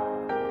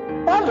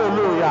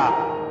 Hallelujah.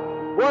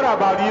 What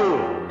about you?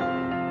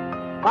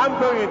 I'm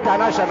going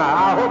international.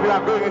 I hope you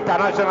are going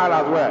international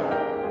as well.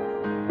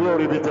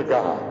 Glory be to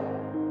God.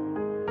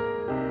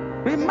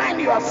 Remind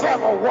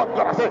yourself of what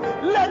God has said.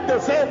 Let the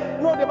say,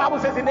 no, the Bible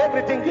says in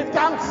everything give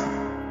thanks.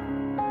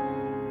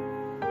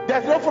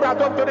 There's no food I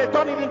don't today.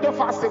 Turn it into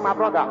fasting, my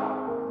brother.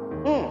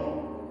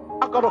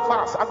 I got to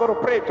fast. I got to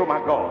pray to my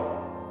God.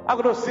 I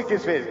got to seek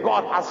his face.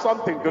 God has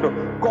something to do.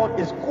 God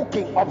is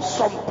cooking up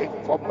something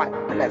for my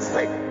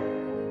blessing.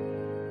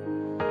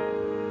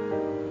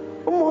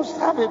 We must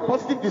have a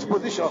positive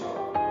disposition.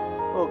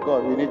 Oh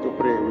God, we need to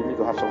pray. We need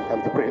to have some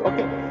time to pray.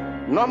 Okay.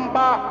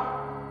 Number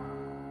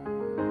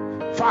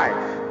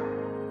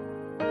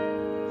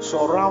 5.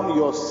 Surround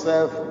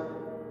yourself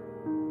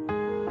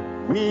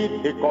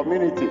with a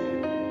community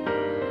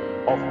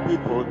of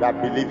people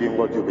that believe in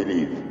what you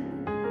believe.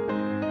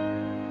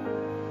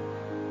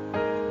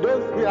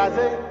 Those people are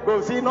saying,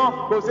 go see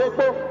no, go say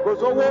go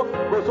so wo,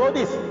 go so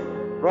this.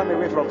 Run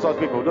away from such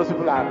people. Those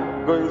people are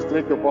going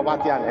straight to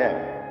poverty and hell.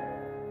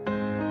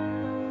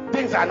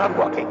 Things are not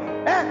working.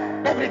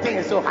 Everything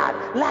is so hard.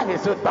 Life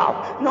is so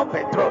tough. No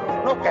petrol,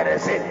 no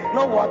kerosene,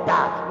 no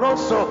water, no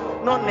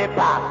soap, no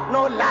NEPA,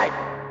 no light.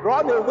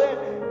 Run away.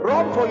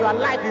 Run for your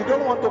life. You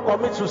don't want to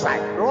commit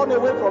suicide. Run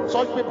away from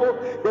such people.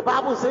 The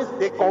Bible says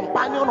the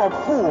companion of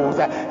fools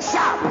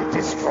shall be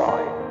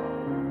destroyed.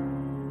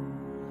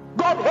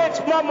 God hates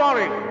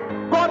murmuring.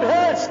 God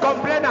hates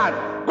complainers.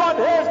 God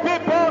hates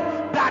people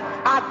that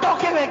are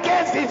talking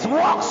against his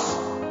works.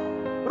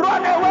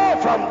 Run away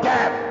from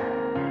them.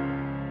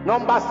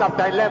 Numbers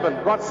chapter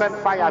 11, God sent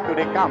fire to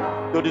the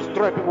camp to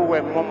destroy people who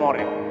were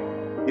murmuring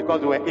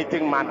because they were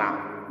eating manna.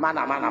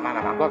 Manna.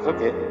 God said,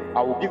 okay,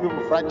 I will give you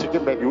fried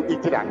chicken, but you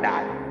eat it and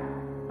die.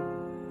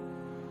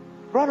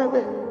 Run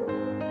away.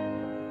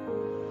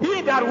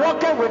 He that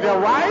walketh with the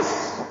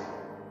wise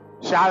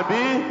shall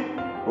be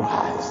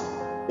wise.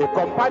 A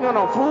companion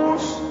of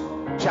fools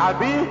shall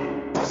be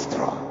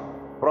destroyed.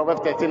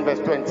 Proverbs 13 verse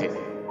 20.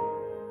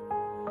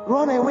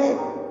 Run away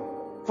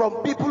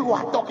from people who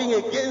are talking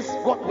against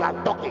what you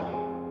are talking,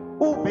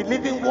 who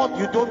believe in what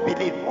you don't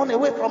believe. Run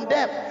away from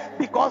them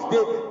because they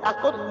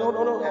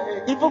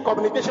are evil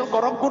communication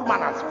corrupt good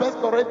manners.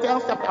 1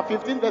 Corinthians chapter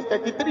 15 verse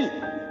 33.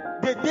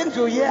 The things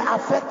you hear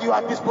affect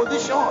your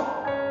disposition.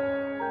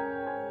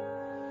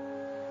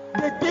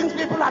 The things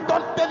people are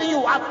telling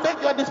you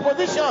affect your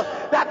disposition.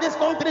 That this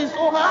country is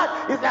so hard.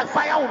 It's like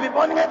fire will be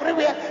burning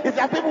everywhere. It's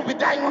like people will be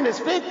dying on the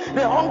street.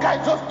 The hunger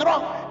is so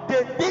strong.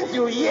 The things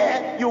you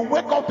hear, you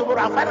wake up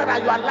tomorrow and find out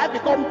that your life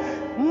becomes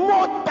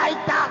more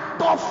tighter,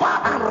 tougher,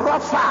 and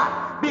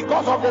rougher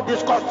because of the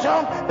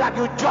discussion that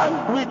you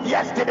joined with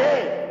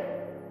yesterday.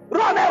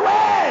 Run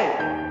away.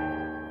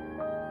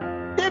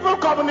 Evil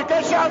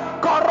communication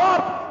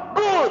corrupt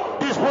good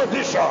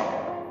disposition.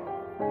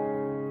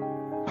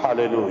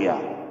 Hallelujah.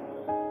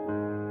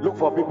 Look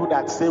for people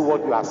that say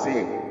what you are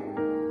saying.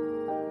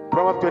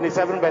 Proverbs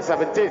 27 verse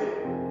 17.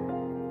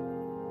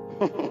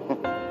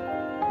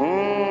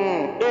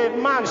 A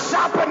man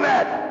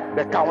sharpeneth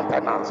the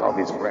countenance of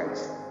his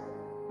friends.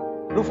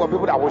 Look for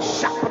people that will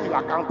sharpen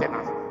your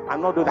countenance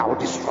and not those that will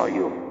destroy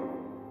you.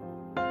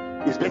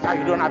 It's better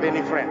you don't have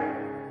any friend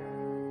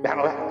than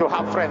to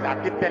have friends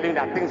that keep telling you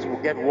that things will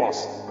get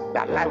worse,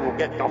 that life will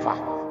get tougher,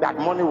 that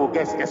money will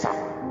get scarcer.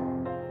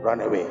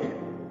 Run away.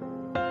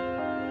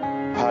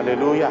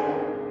 Hallelujah.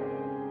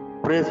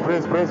 Praise.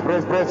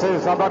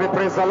 Somebody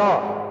praise the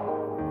Lord.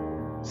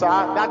 So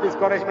that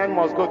discouragement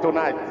must go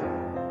tonight.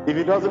 If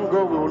it doesn't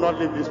go, we will not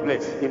leave this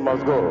place. It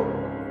must go.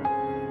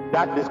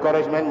 That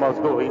discouragement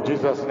must go in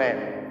Jesus' name.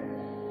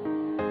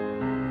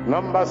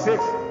 Number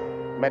 6,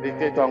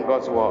 meditate on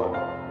God's word.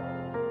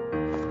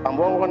 Psalm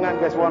 119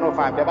 verse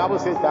 105. The Bible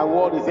says that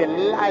word is a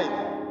light,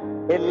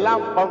 a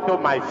lamp unto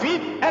my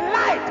feet, a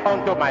light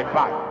unto my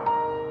path.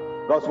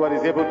 God's word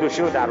is able to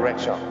show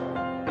direction.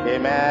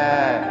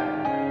 Amen.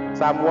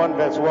 Psalm 1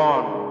 verse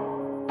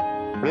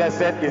 1.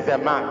 Blessed is the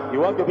man.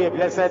 You want to be a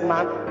blessed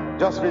man?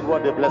 Just read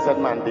what the blessed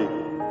man did.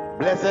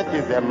 Blessed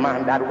is the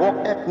man that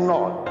walketh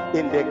not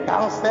in the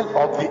counsel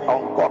of the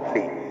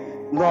ungodly,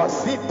 nor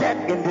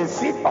seated in the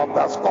seat of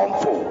the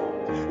scornful,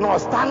 nor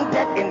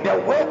standeth in the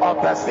way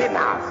of the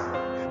sinners,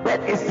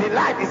 but his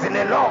delight is in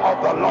the law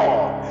of the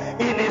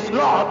Lord. In his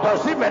law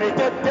does he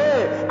meditate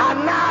day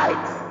and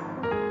night.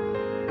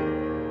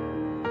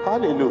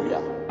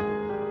 Hallelujah.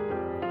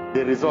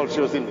 The result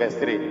shows in verse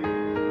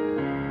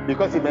 3.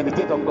 Because he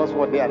meditates on God's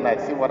word day and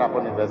night. See what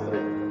happened in verse 3.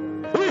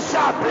 He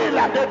shall be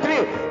like the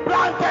tree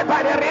planted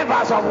by the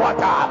rivers of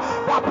water,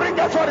 that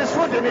bringeth forth his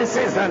fruit in his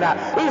season.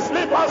 His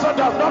leaf also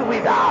does not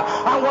wither,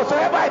 and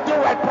whatsoever I do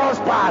it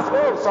prospers.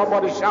 Oh,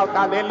 somebody shout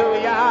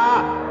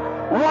hallelujah.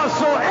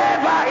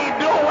 Whatsoever he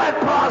do it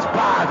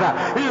prospers.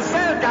 He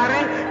says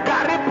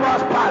Gary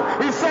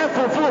prospers. He says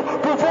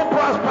Fufu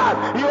prospers.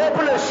 You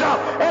open a shop,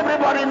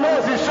 everybody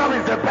knows his shop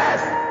is the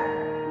best.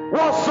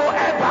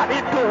 Whatsoever he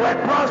do it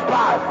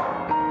prospers.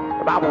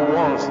 The Bible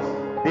warns,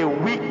 the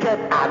wicked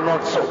are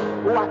not so.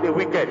 Who are the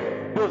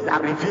wicked? Those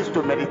that refuse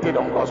to meditate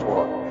on God's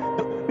word.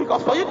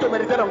 Because for you to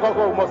meditate on God's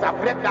word, you must have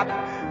read that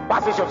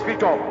passage of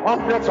scripture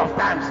hundreds of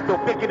times to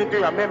take it into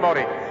your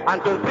memory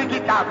and to bring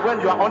it out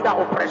when you are under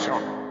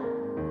oppression.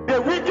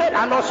 The wicked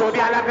are not so. They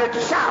are like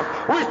a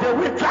shaft which the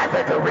wind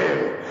driveth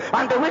away,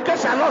 and the wicked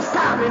shall not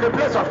stand in the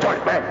place of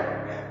judgment.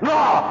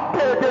 No,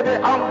 the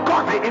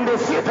ungodly in the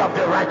seat of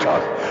the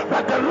righteous,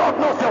 but the Lord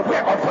knows the way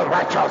of the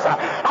righteous,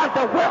 and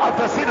the way of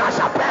the sinner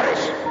shall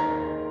perish.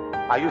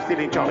 Are you still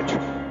in church?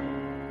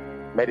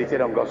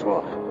 Meditate on God's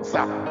word.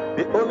 Sir,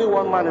 the only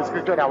one man in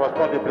scripture that was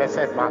called the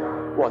blessed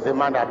man was the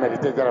man that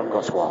meditated on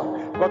God's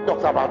word. God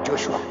talks about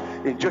Joshua.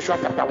 In Joshua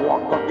chapter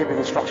 1, God gave him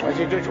instructions.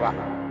 He said, Joshua,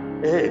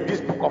 this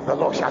book of the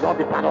law shall not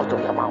be part out of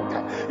your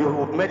mouth. You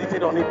will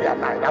meditate on it day and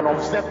night and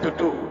observe to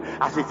do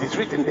as it is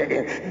written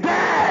therein.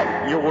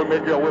 Then you will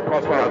make your way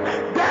prosperous.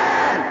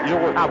 Then you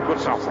will have good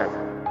success.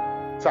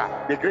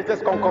 Sir, the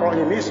greatest conqueror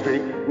in history,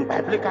 in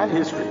biblical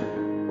history,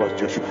 was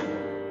Joshua.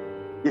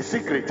 The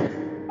secret,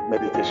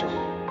 meditation.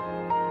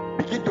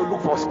 Begin to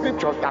look for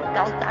scriptures that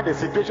counter the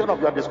situation of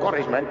your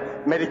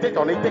discouragement. Meditate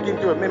on it, take it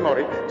into a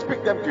memory,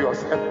 speak them to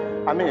yourself.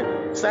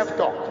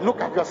 Self-talk.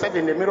 Look at yourself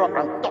in the mirror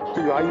and talk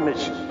to your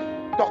image.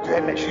 Talk to your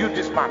image. You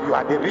this man, you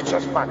are the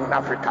richest man in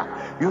Africa.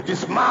 You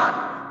this man,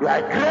 you are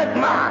a great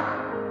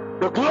man.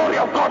 The glory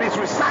of God is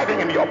residing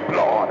in your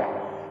blood.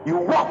 You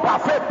walk by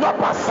faith, not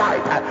by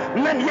sight.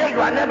 Men hear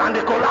your name and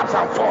they collapse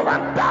and fall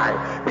and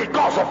die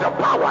because of the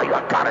power you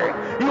are carrying.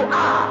 You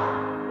are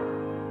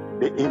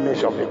the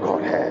image of the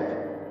Godhead.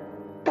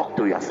 Talk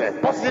to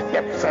yourself.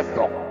 Positive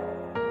self-talk.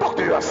 Talk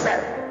to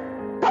yourself.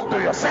 Talk to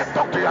yourself.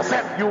 Talk to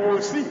yourself. You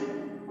will see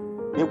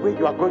the way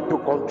you are going to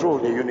control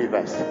the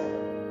universe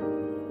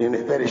in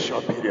a very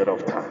short period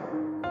of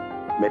time.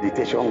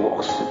 Meditation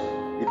works.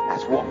 It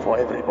has worked for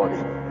everybody.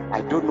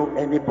 I don't know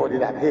anybody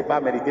that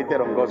ever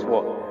meditated on God's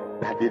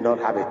word that did not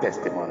have a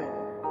testimony.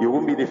 You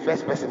won't be the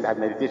first person that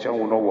meditation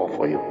will not work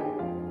for you.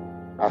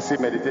 I see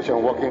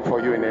meditation working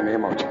for you in the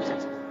name of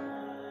Jesus.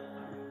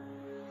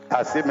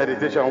 I see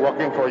meditation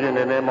working for you in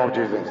the name of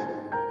Jesus.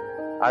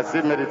 I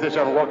see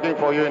meditation working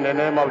for you in the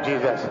name of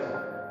Jesus.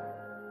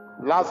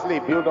 Lastly,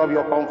 build up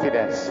your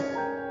confidence.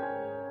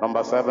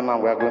 Number 7,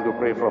 and we are going to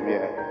pray from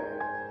here.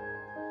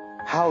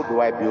 How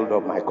do I build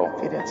up my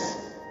confidence?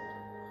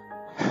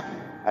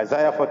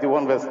 Isaiah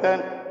 41 verse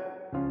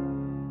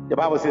 10. The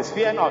Bible says,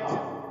 fear not.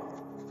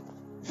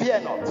 Fear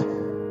not.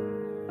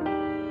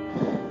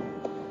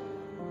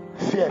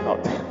 Fear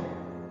not.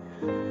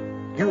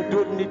 You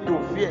don't need to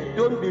fear.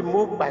 Don't be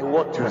moved by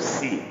what you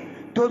see.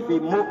 Don't be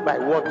moved by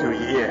what you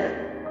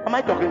hear. Am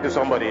I talking to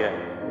somebody here?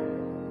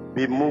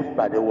 Be moved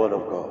by the word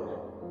of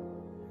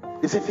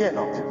God. He said, fear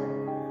not.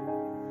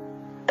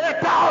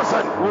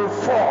 1,000 will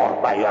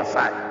fall by your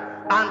side,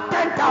 and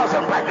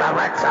 10,000 by your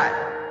right side,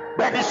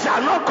 but it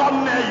shall not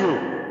come near you.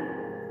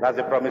 That's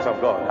the promise of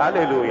God.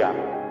 Hallelujah.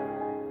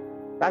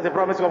 That's the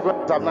promise of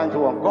God. Psalm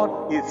 91.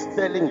 God is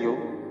telling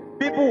you,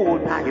 people will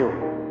die you,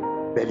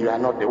 but you are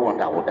not the one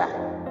that will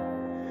die.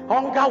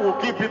 Hunger will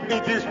kill people.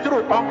 It is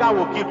true, hunger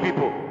will kill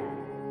people.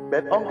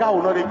 But hunger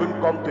will not even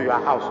come to your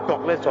house,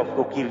 talk less of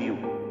to kill you.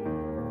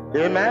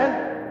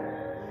 Amen?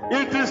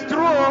 It is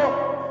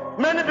true,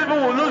 many people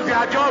will lose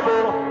their job,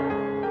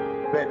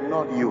 but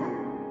not you.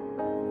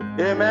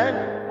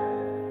 Amen?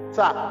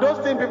 Sir, those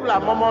things people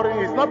are murmuring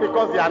is not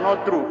because they are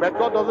not true, but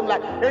God doesn't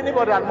like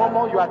anybody that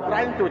murmur. You are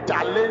trying to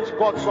challenge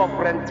God's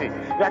sovereignty.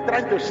 You are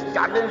trying to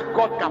challenge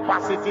God's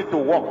capacity to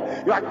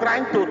work. You are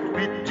trying to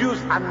reduce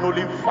and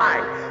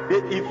nullify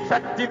the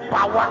effective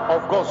power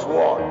of God's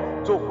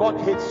word. So God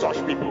hates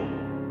such people.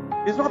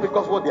 It's not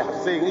because what they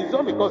are saying, it's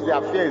not because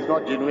their fear is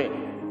not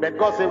genuine. But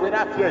God says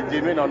whether fear is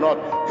genuine or not,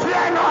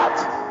 fear not.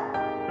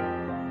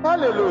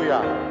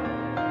 Hallelujah.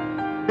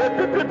 They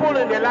put people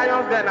in the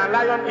lion's den and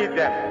lion eat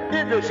them.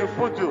 If they should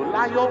put you,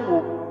 lion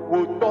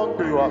will turn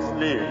to your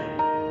slave.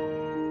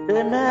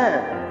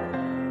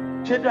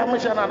 Amen. Shadrach,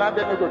 Meshach, and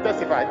Abednego will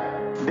testify.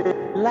 The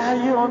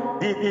lion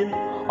didn't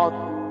hurt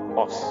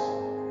us.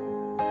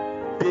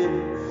 The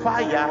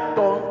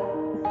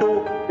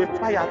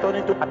fire turned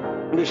into a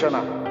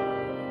missioner.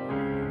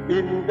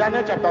 In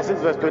Daniel chapter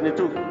 6 verse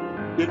 22,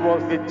 it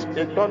was the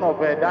turn of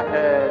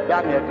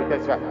Daniel to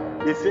testify.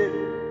 He said,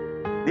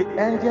 the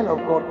angel of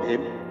God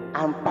came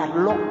and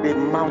padlocked the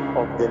mouth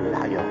of the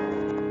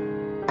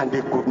lion, and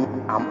they could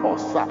not harm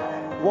us.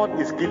 What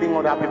is killing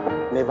other people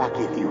never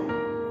kill you.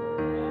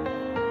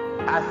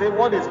 I say,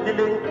 what is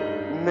killing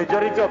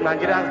majority of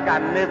Nigerians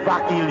can never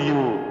kill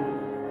you,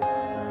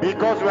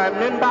 because we are a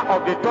member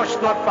of the touch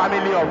not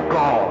family of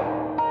God.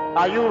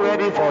 Are you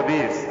ready for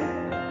this?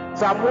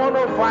 Psalm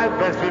 105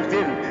 verse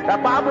 15. The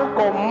Bible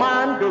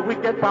commands the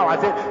wicked power,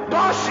 say,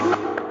 touch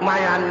not my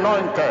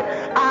anointed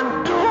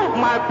and do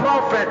my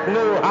prophet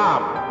no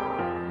harm.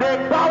 The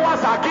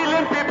powers are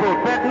killing people,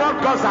 but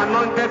not God's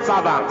anointed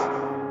servants.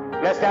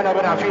 Let's stand up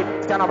on our feet.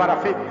 Stand up on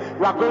our feet.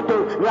 We are going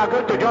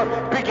to just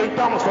speak in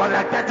tongues for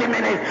like 30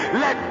 minutes.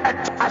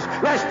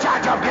 Let's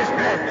charge up this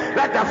place.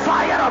 Let the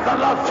fire of the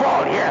Lord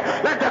fall here.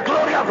 Let the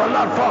glory of the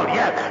Lord fall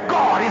here.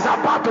 God is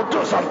about to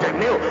do something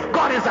new.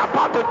 God is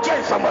about to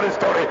change somebody's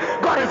story.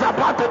 God is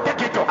about to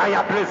take you to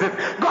higher places.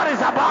 God is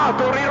about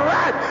to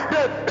rewrite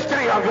the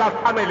history of your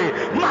family.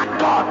 My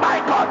God, my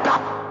God.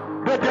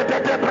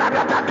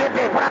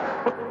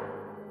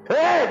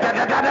 Hey,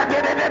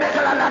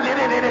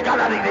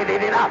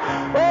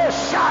 oh,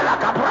 shala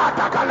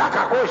cabrata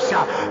calaca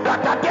coscia,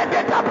 that did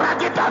a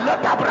bracket, a lot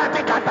of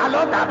bratica, a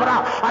lot of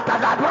bra, at a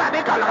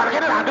bratica,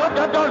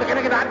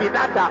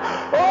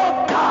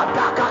 oh, God,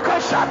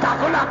 Takakosha,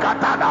 Takula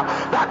Katana,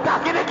 that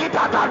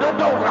Takinikita, don't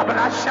know,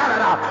 Rabana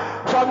Sharana.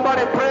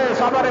 Somebody pray,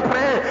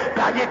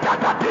 Dagita,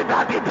 Dida,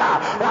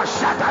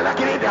 Shata,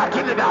 Lakida,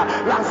 Kidida,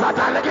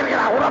 Lansata,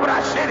 Lakida, Urabra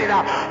Sherida,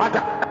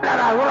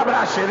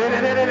 Urabra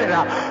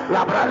Sherida,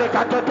 La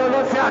Bralica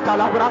Totolo Fiata,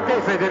 La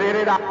Brante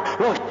Federida,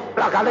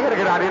 La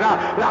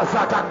Caligara, La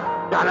Sata.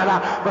 I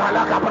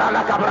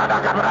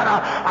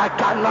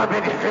cannot be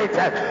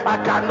defeated. I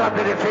cannot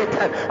be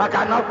defeated. I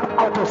cannot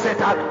bow to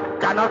Satan. I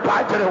cannot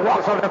bow to the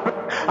walls of the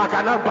I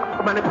cannot bow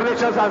to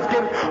manipulations and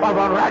schemes of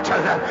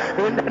unrighteousness.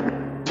 In the name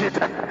of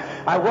Jesus,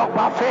 I walk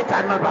by faith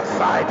and not by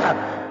sight.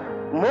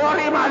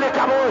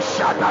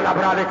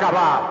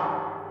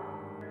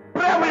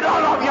 Pray with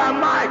all of your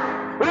might.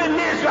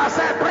 Release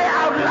yourself. Pray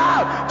out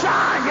loud.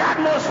 Charge the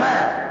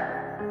atmosphere.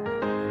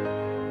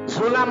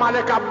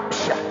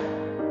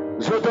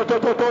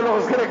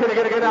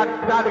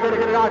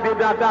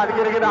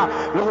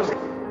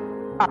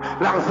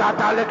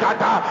 Lanzata le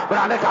cata,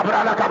 brale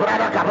cabrana,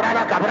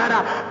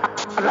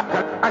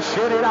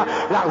 ashirira,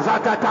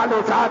 lanzata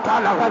taluzata,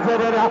 la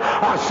gazerera,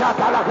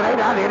 ashata la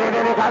grena,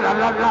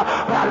 la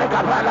brale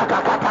cabrana,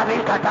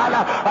 catani,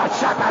 catala,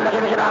 ashata la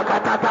grena,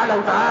 catala,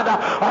 usada,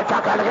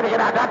 ashata la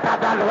grena,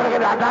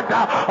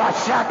 data,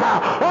 ashata,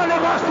 Holy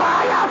Ghost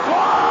fire,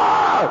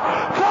 fall,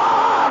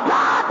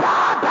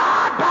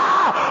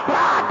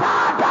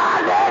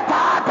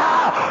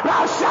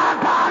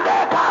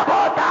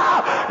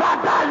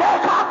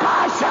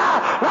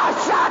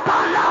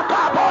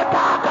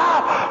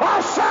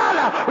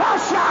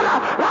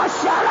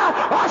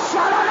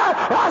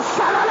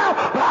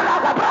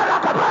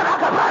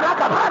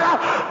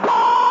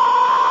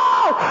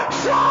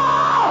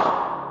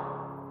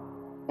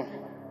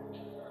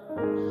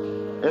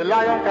 A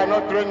lion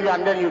cannot train you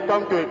and then you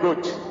come to a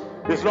goat.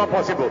 It's not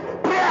possible.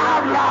 Pray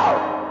out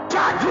loud.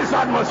 Charge this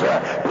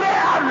atmosphere. Pray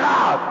out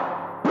loud.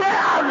 Pray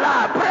out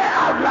loud. Pray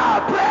out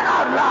loud. Pray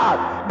out loud.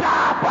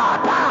 Da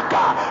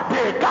pataka,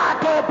 de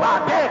gato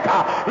pateka,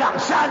 yang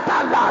shanta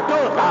la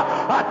doka,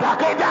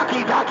 atakeda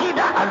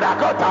kida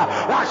alakota,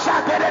 la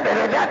shate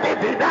de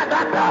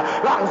data,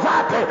 lang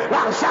zate,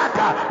 lang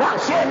shata, lang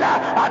shela,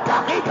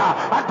 atakita,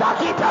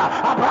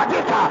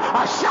 abradika,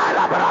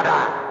 ashala brada.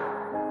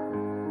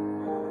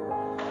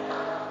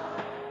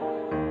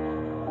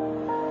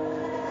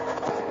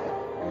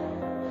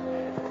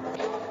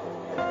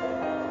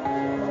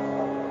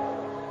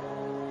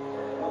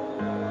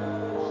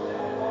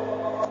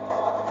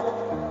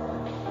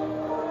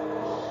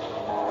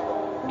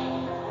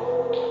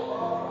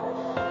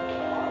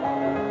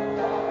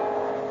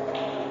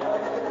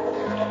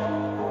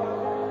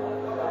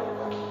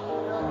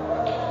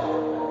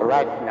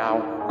 Right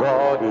now,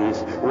 God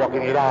is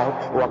working it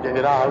out.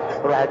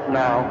 Right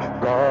now,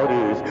 God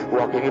is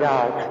working it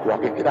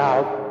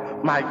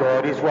out. My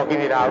God is working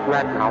it out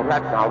right now.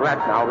 Right now,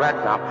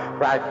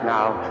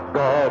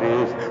 God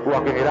is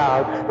working it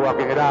out.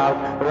 Right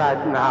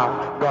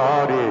now,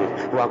 God is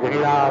working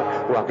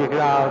it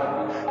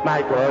out.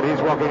 My God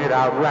is working it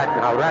out right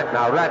now. Right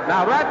now,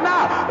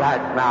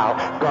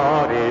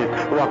 God is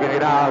working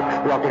it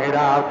out.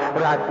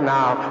 Right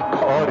now,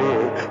 God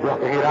is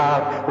working it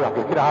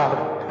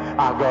out.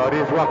 Our God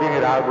is working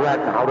it out right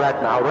now. God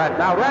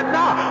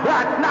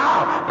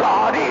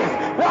is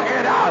working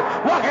it out.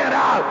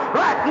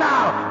 Right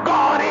now,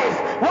 God is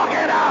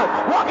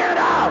working it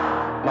out.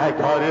 My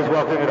God is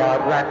working it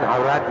out right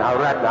now. Right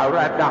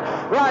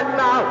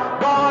now,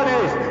 God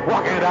is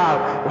working it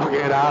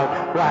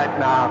out. Right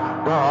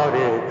now, God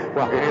is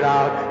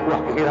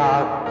working it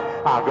out.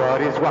 Our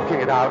God is working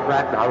it out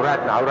right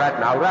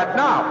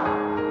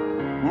now.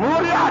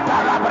 Muriata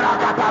labra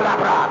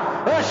katalabra,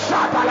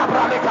 Shata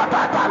labra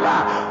likatala,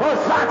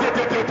 Osati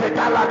tikiti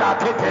talaga,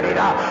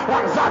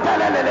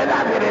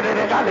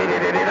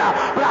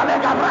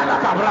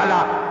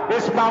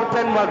 This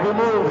mountain must be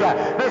moved.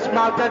 This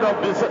mountain of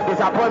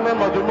disappointment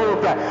must be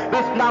moved.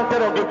 This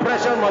mountain of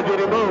depression must be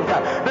removed.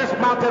 This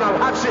mountain of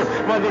hardship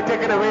must be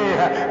taken away.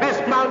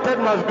 This mountain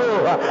must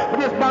go.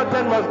 This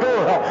mountain must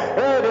go.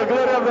 Hey, the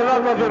glory of the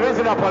Lord must be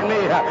risen upon me.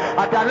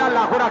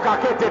 Atalala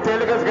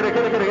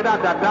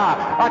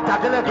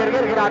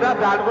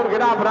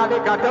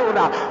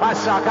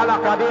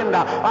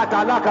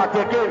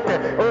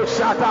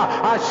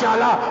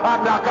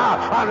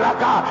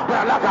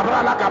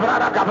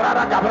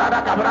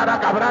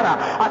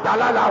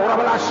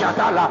urabala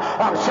shatala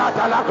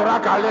shatala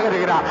kuraka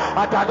legira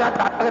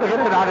atadata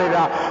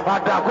legira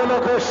atakulo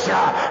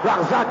kusha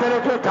lazatele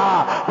kita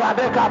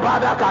badeka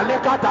bada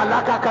kaleka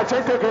talaka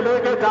kachete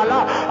keleke tala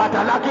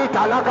atalaki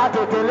talaka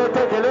tetele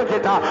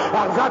kita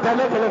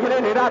lazatele legira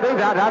nira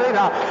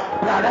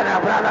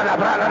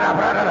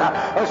brada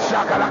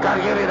shakala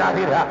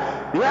kargira.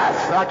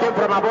 Yes, I came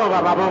from above.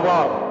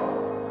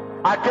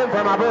 I came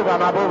from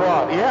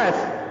above.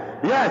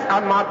 Yes,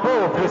 I'm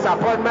above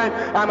disappointment,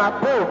 I'm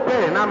above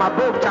pain, I'm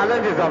above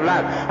challenges of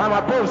life, I'm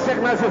above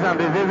sicknesses and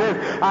diseases.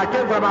 I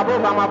came from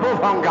above, I'm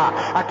above hunger.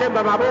 I came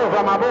from above,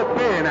 I'm above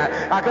pain.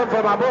 I came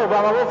from above,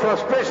 I'm above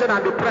frustration and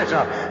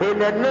depression. In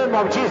the name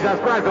of Jesus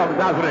Christ of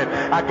Nazareth,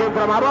 I came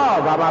from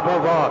above, I'm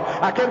above all.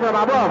 I came from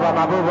above, I'm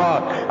above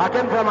all. I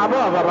came from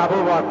above, I'm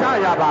above all.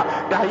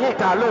 Tayaba,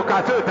 Dayita,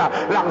 Lokasuta,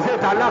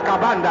 Langzeta,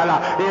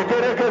 Lakabandala,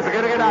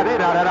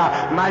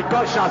 my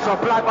God shall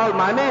supply all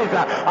my needs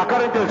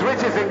according to his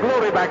riches in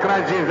glory by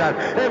Christ Jesus.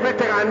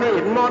 Everything I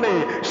need,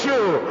 money,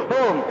 shoe,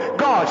 home,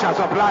 God shall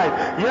supply.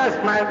 Yes,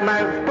 my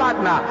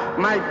partner,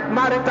 my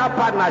marital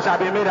partner shall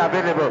be made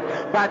available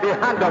by the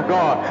hand of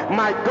God.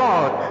 My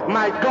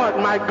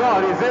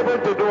God is able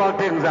to do all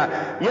things.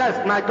 Yes,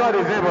 my God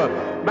is able.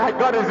 My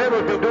God is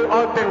able to do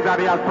all things that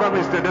he has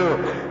promised to do.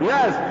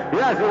 Yes,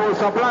 he will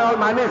supply all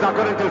my needs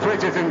according to his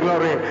riches in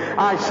glory.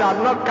 I shall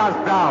not cast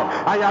down.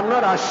 I am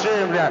not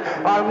ashamed.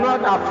 I'm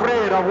not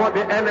afraid of what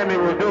the enemy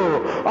will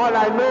do. All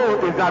I know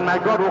is that my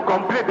God will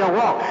complete the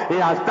work he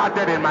has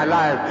started in my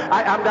life.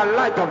 I am the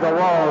light of the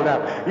world.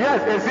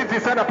 Yes, a city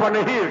set upon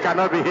a hill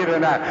cannot be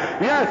hidden.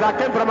 Yes, I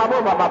came from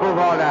above all.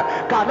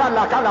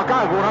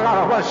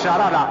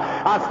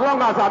 As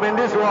long as I'm in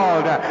this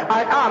world,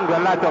 I am the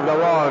light of the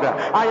world.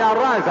 I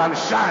arise and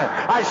shine.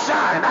 I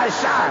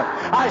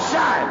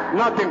shine.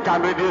 Nothing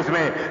can reduce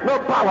me. No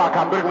power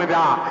can bring me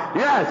down.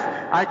 Yes,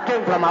 I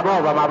came from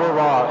above. I'm above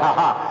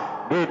all.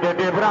 The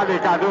brali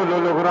kadulu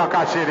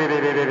luguraka shiri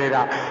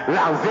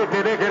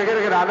langzete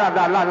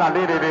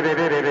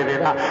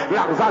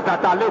langzata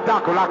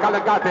talita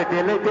kulakalagate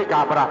telete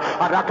kabra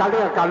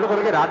arakale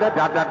kalugurada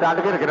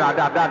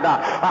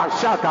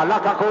ashata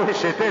lakako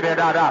shete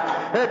dada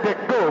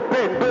headache go,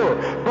 pain go,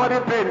 body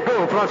pain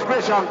go,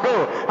 frustration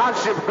go,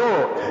 hardship go,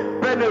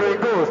 penury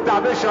go,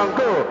 starvation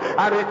go.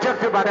 I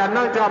reject it by the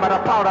anointing and by the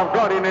power of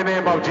God in the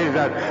name of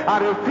Jesus. I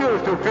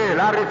refuse to fail.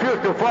 I refuse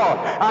to fall.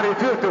 I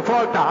refuse to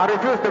falter. I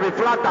refuse to be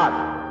flattered.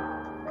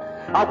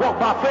 I walk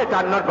by faith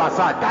and not by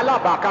sight.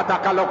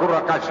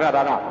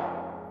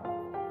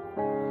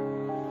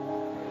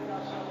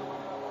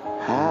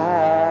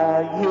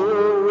 Are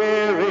you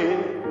weary?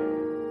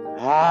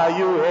 Are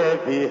you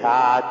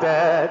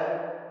heavy-hearted?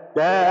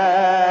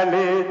 Tell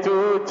it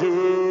to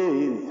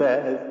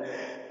Jesus.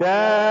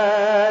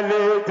 Tell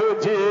it to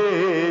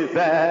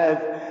Jesus.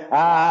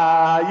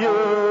 Are you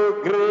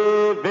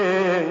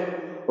grieving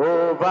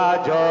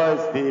over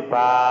just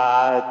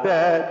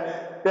departed?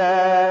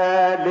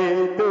 Tell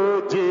it to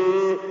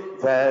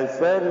Jesus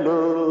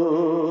alone.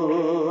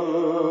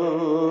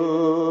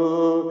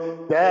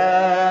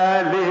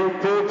 Tell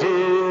it to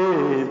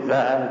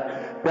Jesus.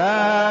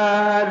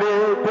 Tell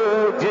it to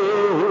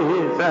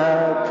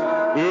Jesus.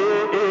 He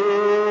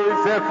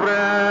is a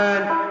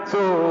friend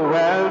so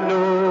well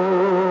known.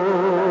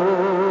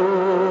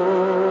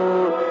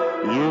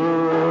 You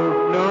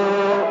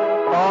know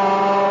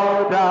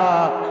all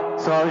that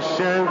such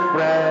a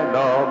friend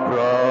or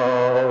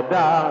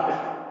brother.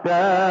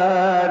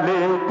 Tell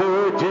it to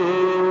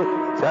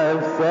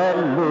Jesus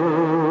alone.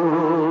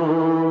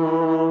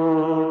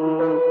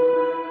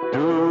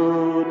 Do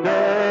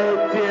the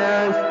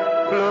tears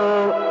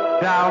flow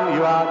down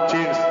your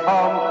cheeks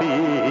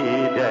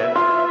unbidden?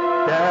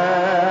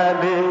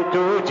 Tell it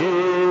to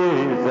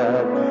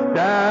Jesus.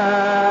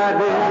 Tell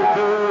it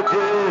to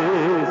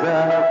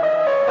Jesus.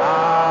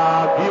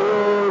 Have you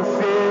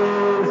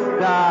seen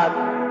that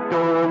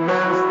to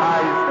men's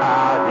eyes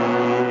are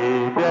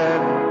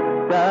hidden?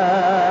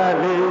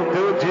 Tell it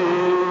to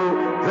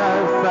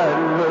Jesus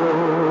alone.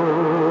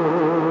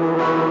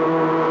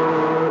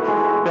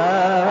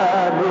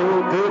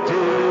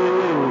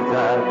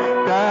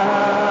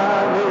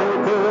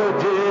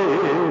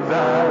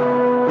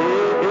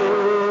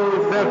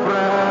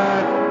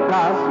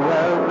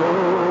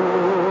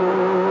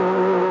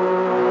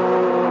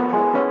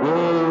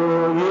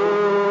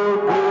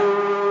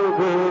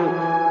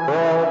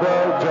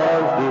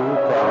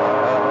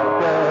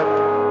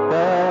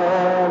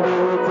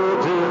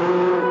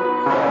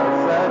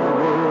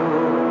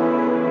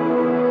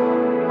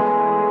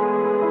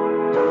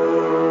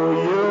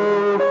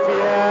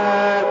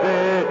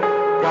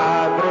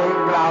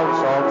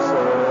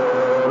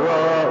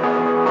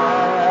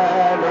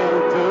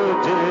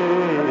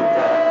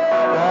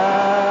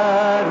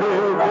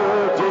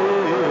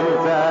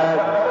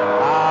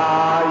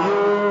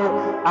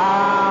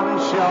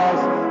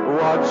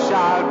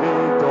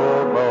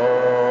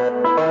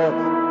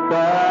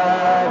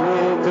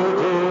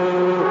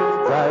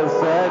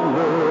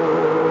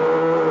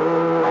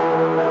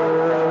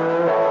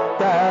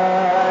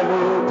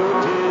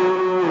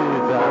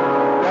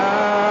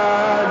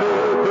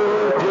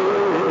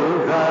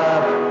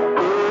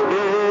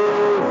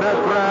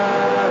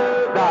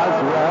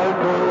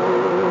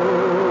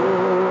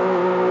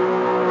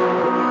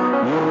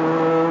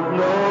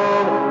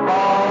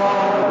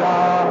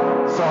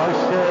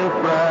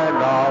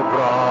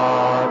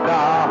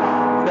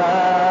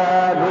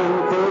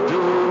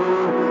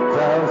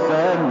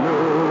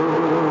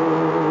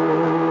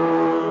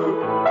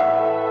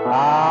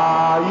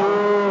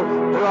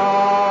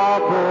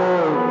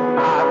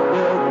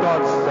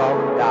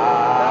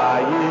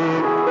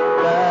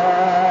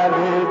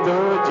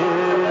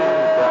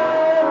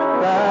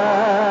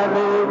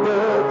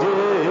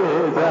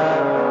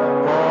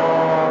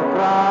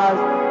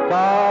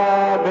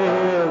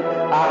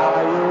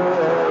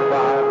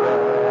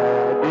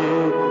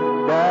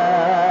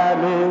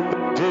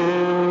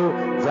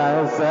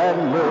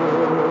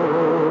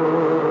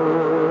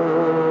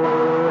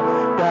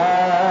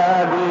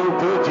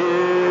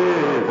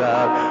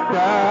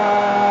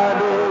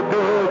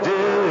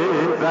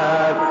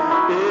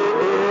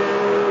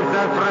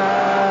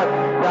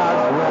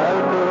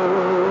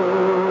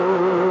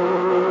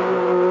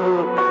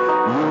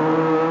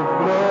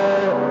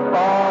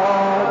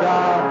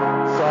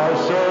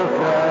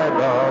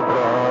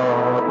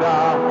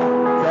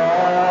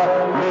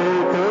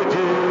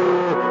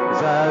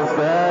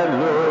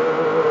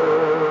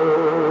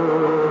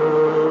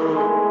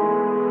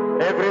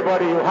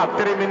 You have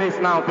 3 minutes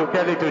now to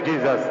tell it to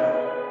Jesus.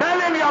 Tell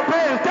him your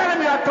pains, tell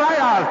him your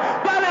trials,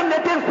 tell him the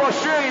things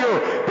pursuing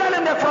you, tell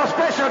him the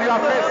frustration you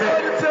are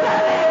facing. Tell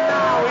him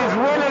now, he's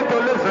willing to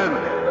listen.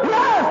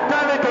 Yes,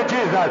 tell it to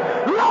Jesus.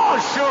 Lord,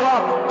 show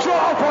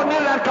up for New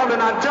Land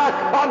Covenant Church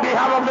on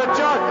behalf of the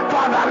church.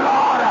 Father,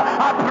 Lord,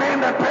 I bring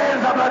the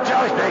pains of the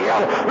church to you.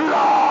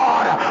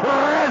 Lord,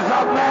 raise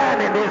up men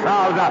in this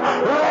house,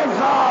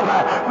 raise up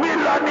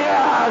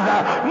millionaires,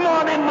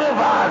 money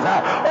movers,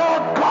 oh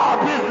God,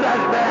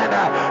 businessmen.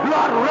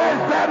 Lord,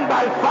 raise them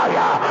by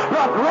fire.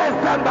 Lord, raise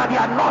them by the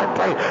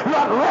anointing.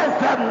 Lord, raise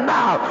them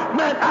now,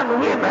 men and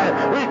women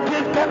with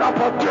gifted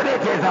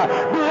opportunities,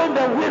 doing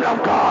the will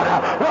of God,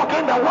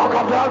 walking the walk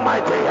of the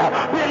Almighty,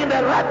 being in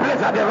the right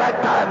place at the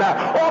right time,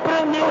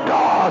 opening new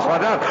doors for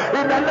them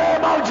in the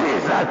name of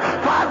Jesus.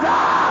 Father,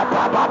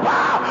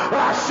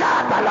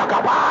 Rashata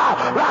Lakaba,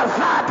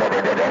 Razate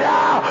de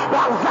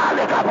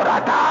Razale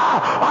Cabrata,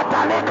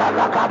 Ataleka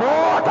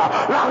Lakabota,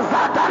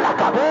 Razata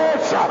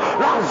Lakabosha,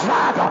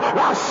 Razata,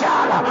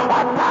 Rashala,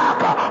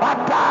 Ataka,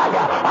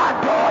 Ataya,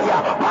 Adoya,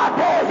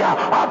 Badeya,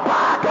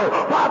 Abato,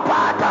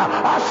 Babata,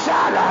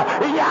 Ashala,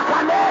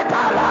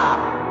 Yakaletala,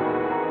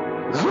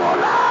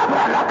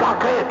 Zulabra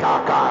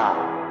Lakaketaka,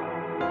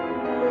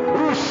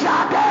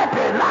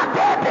 Ushadete,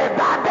 Ladete,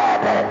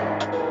 Dadete.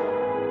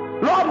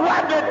 Lord,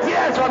 wipe the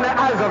tears from the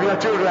eyes of your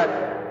children.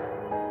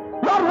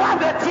 Lord, wipe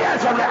the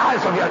tears from the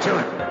eyes of your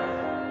children.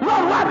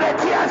 Lord, wipe the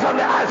tears from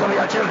the eyes of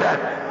your children.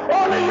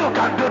 Only you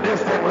can do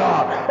this thing,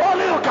 Lord.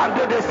 Only you can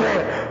do this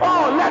thing.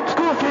 Oh, let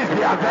school fees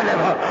be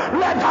available.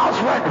 Let house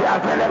rent be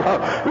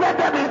available. Let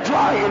there be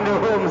joy in the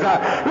homes.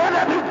 Let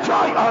there be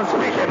joy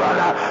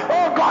unspeakable.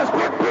 Oh, God,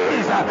 speak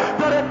peace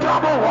to the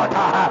troubled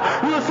water.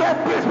 You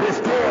said peace be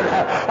still.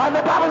 And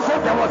the Bible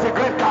says there was a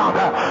great calm.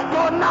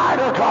 Tonight,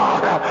 oh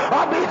God,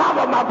 on behalf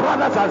of my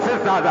brothers and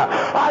sisters,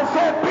 I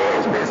say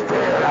peace be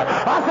still.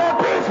 I say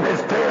peace be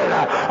still.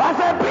 I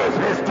say peace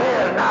be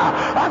still now.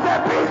 I say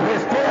peace be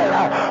still.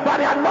 But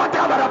the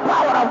anointing by the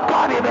power of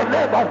God in the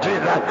name of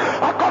Jesus,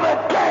 I come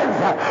against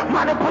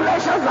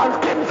manipulations and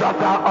schemes of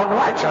the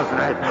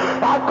unrighteousness.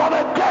 I come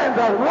against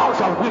the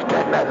works of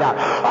wickedness.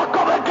 I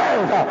come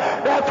against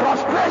the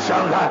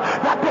frustrations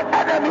that the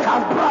enemy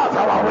has brought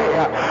our way.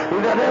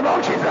 In the name of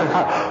Jesus.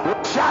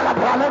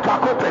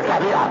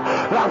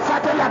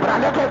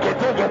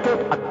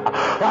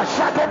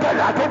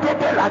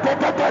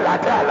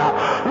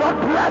 Lord,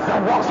 bless the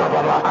works of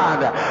our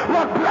hand.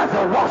 Lord, bless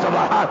the works of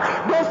our hand.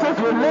 Those things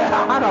we lay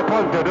our hand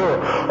upon to do.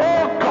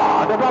 Oh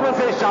God, the Bible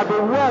says, shall be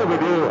well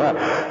with you.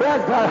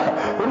 Yes,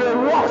 in the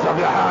works of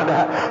your hand.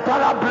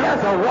 Father,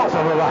 bless the works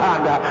of our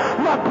hand.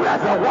 Lord,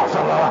 bless the works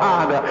of our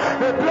hand.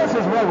 The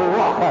places where we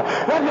walk,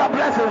 let your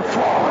blessing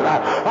fall.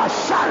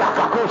 Ashala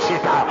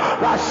kakushita,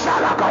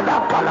 ashala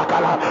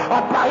kalakalakala,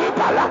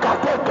 apaita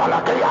lakateka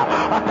lakia,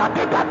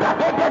 atatita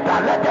tateta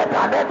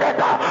leteta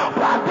leteta,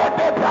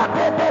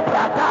 pratete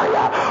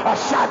prataya,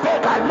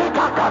 ashateka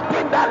lika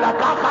katinda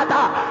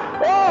lakakata.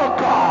 Oh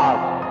God,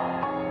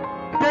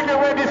 take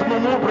away this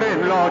mumu brain,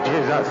 Lord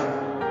Jesus.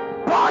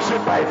 Wash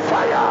it by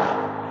fire.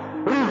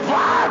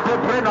 Revive the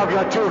brain of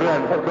your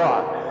children, oh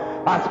God.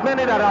 As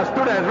many that are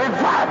students,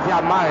 revive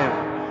their mind.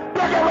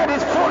 Take away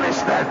this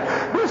foolishness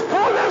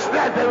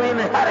that we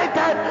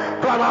inherited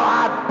from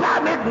our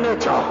Adamic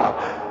nature.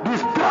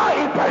 Destroy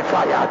it by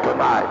fire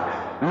tonight.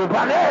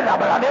 Lubanela,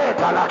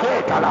 Balaneta,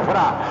 Laketa,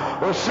 Lafra,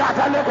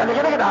 Ushata,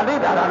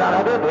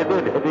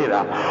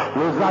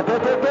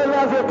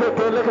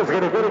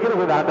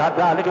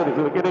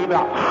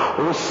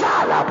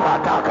 Ushala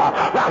Prataka,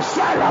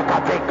 Rashala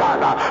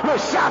Katekala,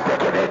 Ushata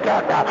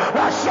Kedekata,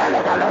 Rashala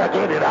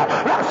Kalakina,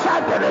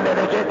 Rasata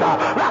Legata,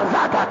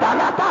 Rasata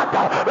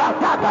Talatata,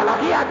 Rasata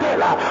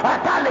Lagiatela,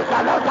 Atalika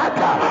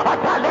Lakata,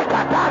 Atalika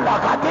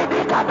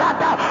Lakateka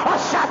Data,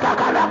 Ashata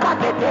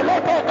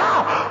Kalakateleka.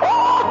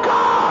 Oh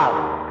God!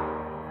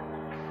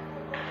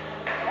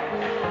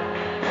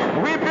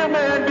 Weeping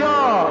may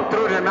endure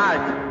through the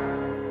night.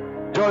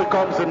 Joy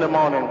comes in the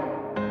morning.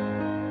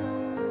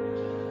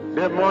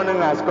 The morning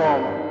has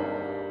come.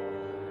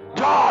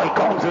 Joy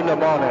comes in the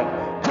morning.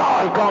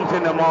 Joy comes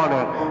in the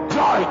morning.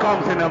 Joy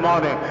comes in the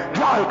morning.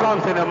 Joy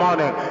comes in the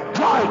morning.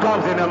 Joy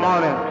comes in the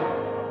morning.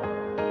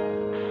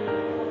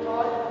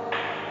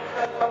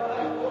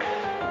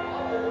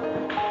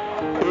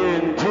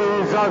 In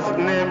Jesus'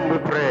 name we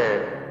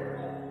pray.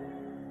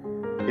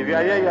 If you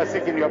are here, you are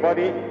sick in your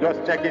body,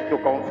 just check it to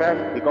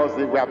confirm, because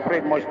we have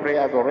prayed much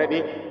prayers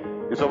already.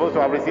 You're supposed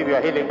to have received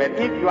your healing. But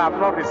if you have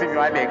not received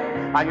your healing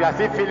and you are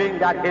still feeling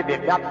that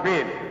headache, that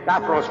pain,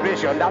 that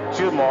frustration, that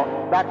tumor,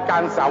 that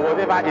cancer,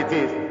 whatever it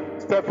is,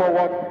 step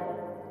forward.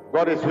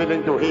 God is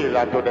willing to heal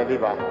and to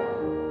deliver.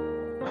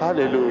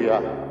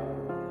 Hallelujah.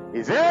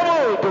 He's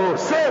able to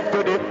save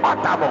to the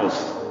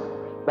uttermost.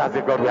 That's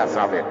the God we are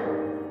serving.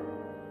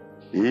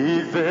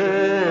 He's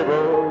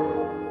able,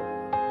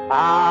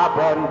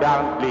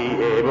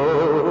 abundantly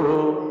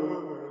able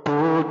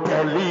to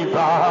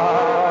deliver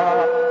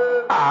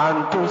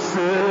and to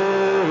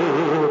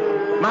save.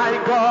 My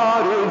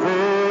God is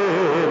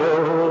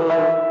able,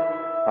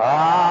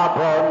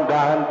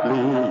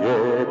 abundantly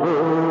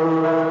able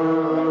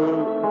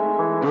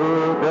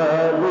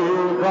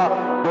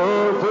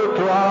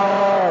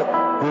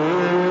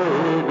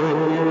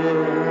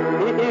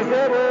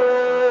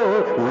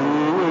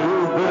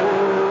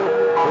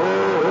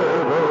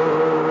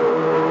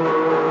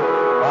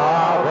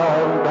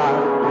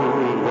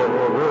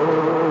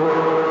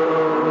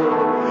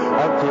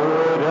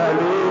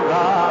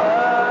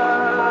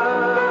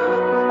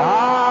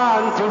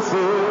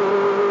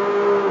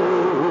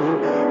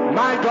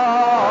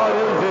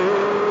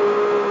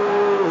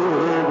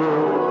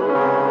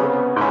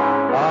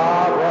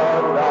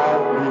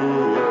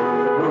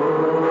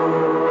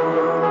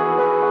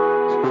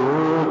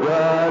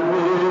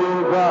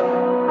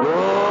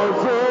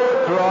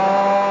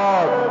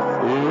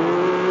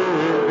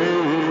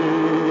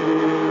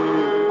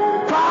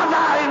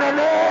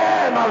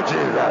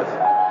Jesus.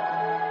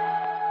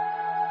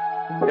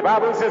 The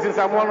Bible says in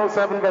Psalm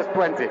 107 verse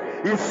 20,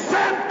 He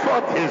sent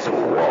forth his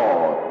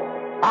word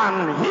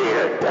and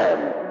healed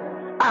them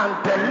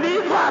and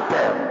delivered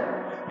them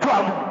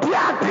from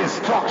their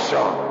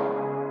destruction.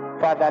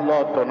 Father,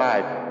 Lord,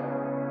 tonight,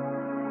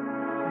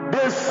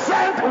 the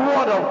sent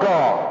word of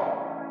God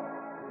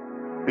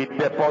be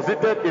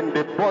deposited in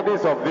the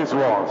bodies of these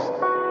ones.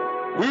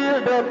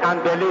 Heal them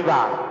and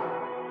deliver.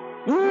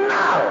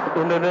 Now,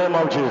 in the name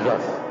of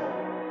Jesus.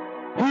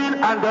 Heal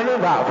and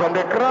deliver from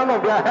the crown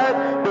of their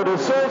head to the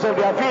soles of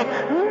their feet.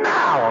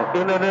 Now,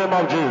 in the name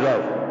of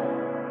Jesus.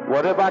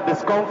 Whatever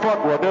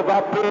discomfort,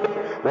 whatever pain,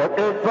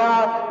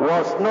 whatever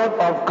was not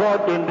of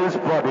God in this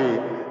body,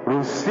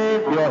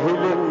 receive your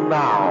healing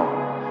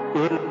now.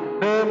 In the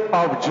name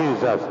of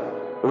Jesus.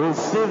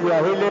 Receive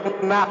your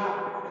healing now.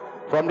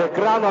 From the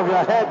crown of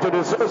your head to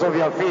the soles of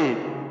your feet.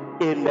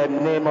 In the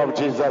name of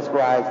Jesus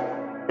Christ.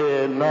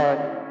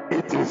 Amen.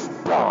 It is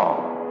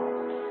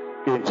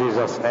done. In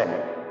Jesus' name.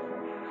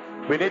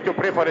 We need to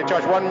pray for the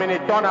church. 1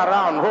 minute. Turn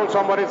around. Hold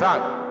somebody's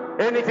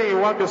hand. Anything you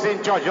want to see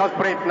in church, just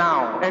pray it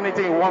now.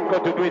 Anything you want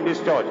God to do in this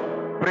church,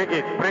 pray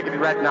it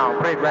right now.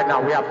 Pray it right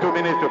now. We have 2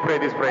 minutes to pray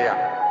this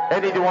prayer.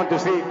 Anything you want to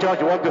see in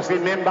church, you want to see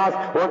members,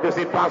 you want to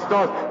see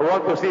pastors, you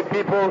want to see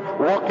people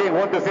walking, you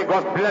want to see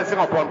God's blessing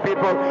upon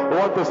people, you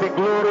want to see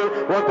glory,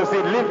 you want to see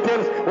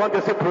liftings, you want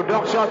to see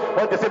production, you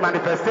want to see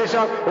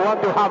manifestation, you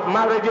want to have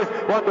marriages,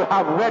 you want to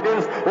have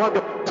weddings, you want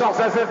to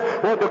successes,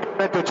 you want to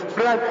get to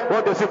children, you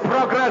want to see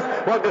progress,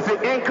 you want to see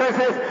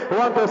increases, you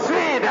want to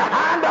see the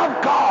hand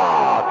of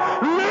God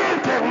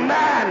lifting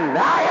men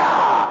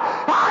higher,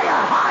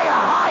 higher,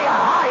 higher, higher,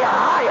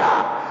 higher,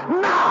 higher.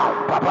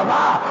 Now, Papa,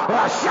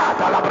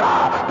 Rashata Labra,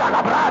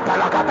 Talabra,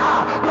 Talakata,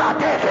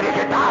 Radeke,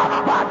 Rikita,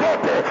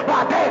 Badete,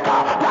 Badeka,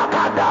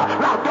 Dakanda,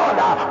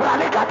 Ladola,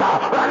 Ralikata,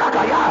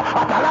 Ralakaya,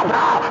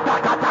 Atalabra,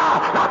 Takata,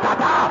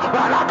 Latata,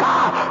 Ralaka,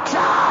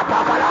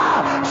 Shatakala,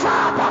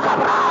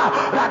 Shatakabra,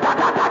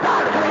 Ratatata,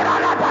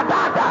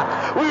 Ratatata.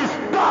 We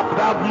stop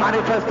the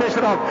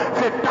manifestation of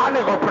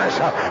satanic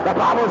oppression. The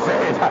Bible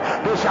says,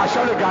 they shall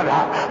surely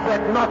gather,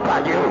 but not by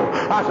you.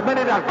 As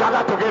many that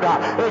gather together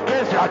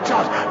against your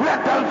church,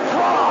 let them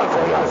fall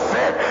for your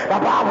sake. The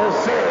Bible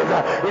says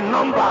in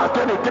Numbers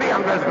 23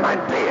 and verse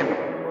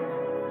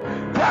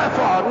 19,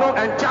 therefore no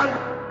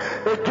enchantment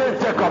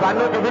against Jacob and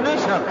no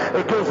divination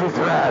against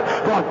Israel,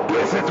 for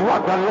this is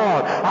what the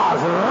Lord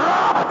has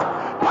wrought.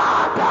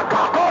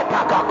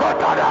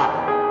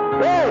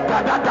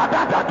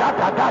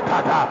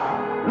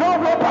 No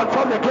weapon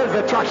formed against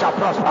the church shall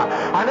prosper,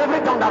 and every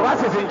tongue that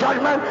rises in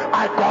judgment,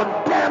 I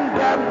condemn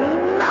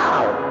them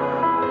now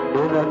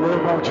in the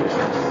name of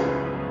Jesus.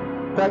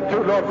 Thank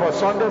you, Lord, for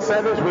Sunday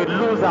service. We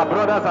lose our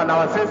brothers and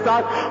our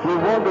sisters. We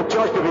want the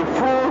church to be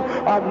full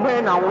of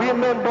men and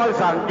women, boys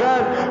and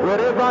girls,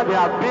 wherever they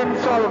have been.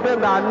 Some of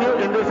them that are new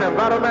in this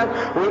environment,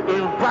 we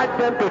invite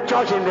them to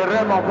church in the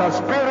realm of the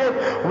Spirit.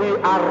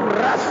 We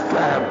arrest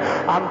them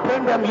and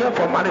bring them here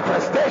for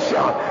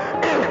manifestation.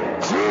 In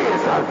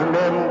Jesus'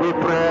 name we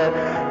pray.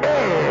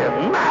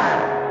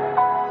 Amen.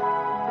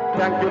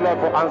 Thank you, Lord,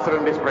 for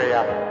answering this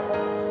prayer.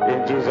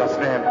 In Jesus'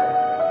 name.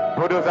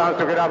 Put those hands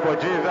together for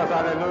Jesus.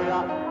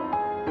 Hallelujah.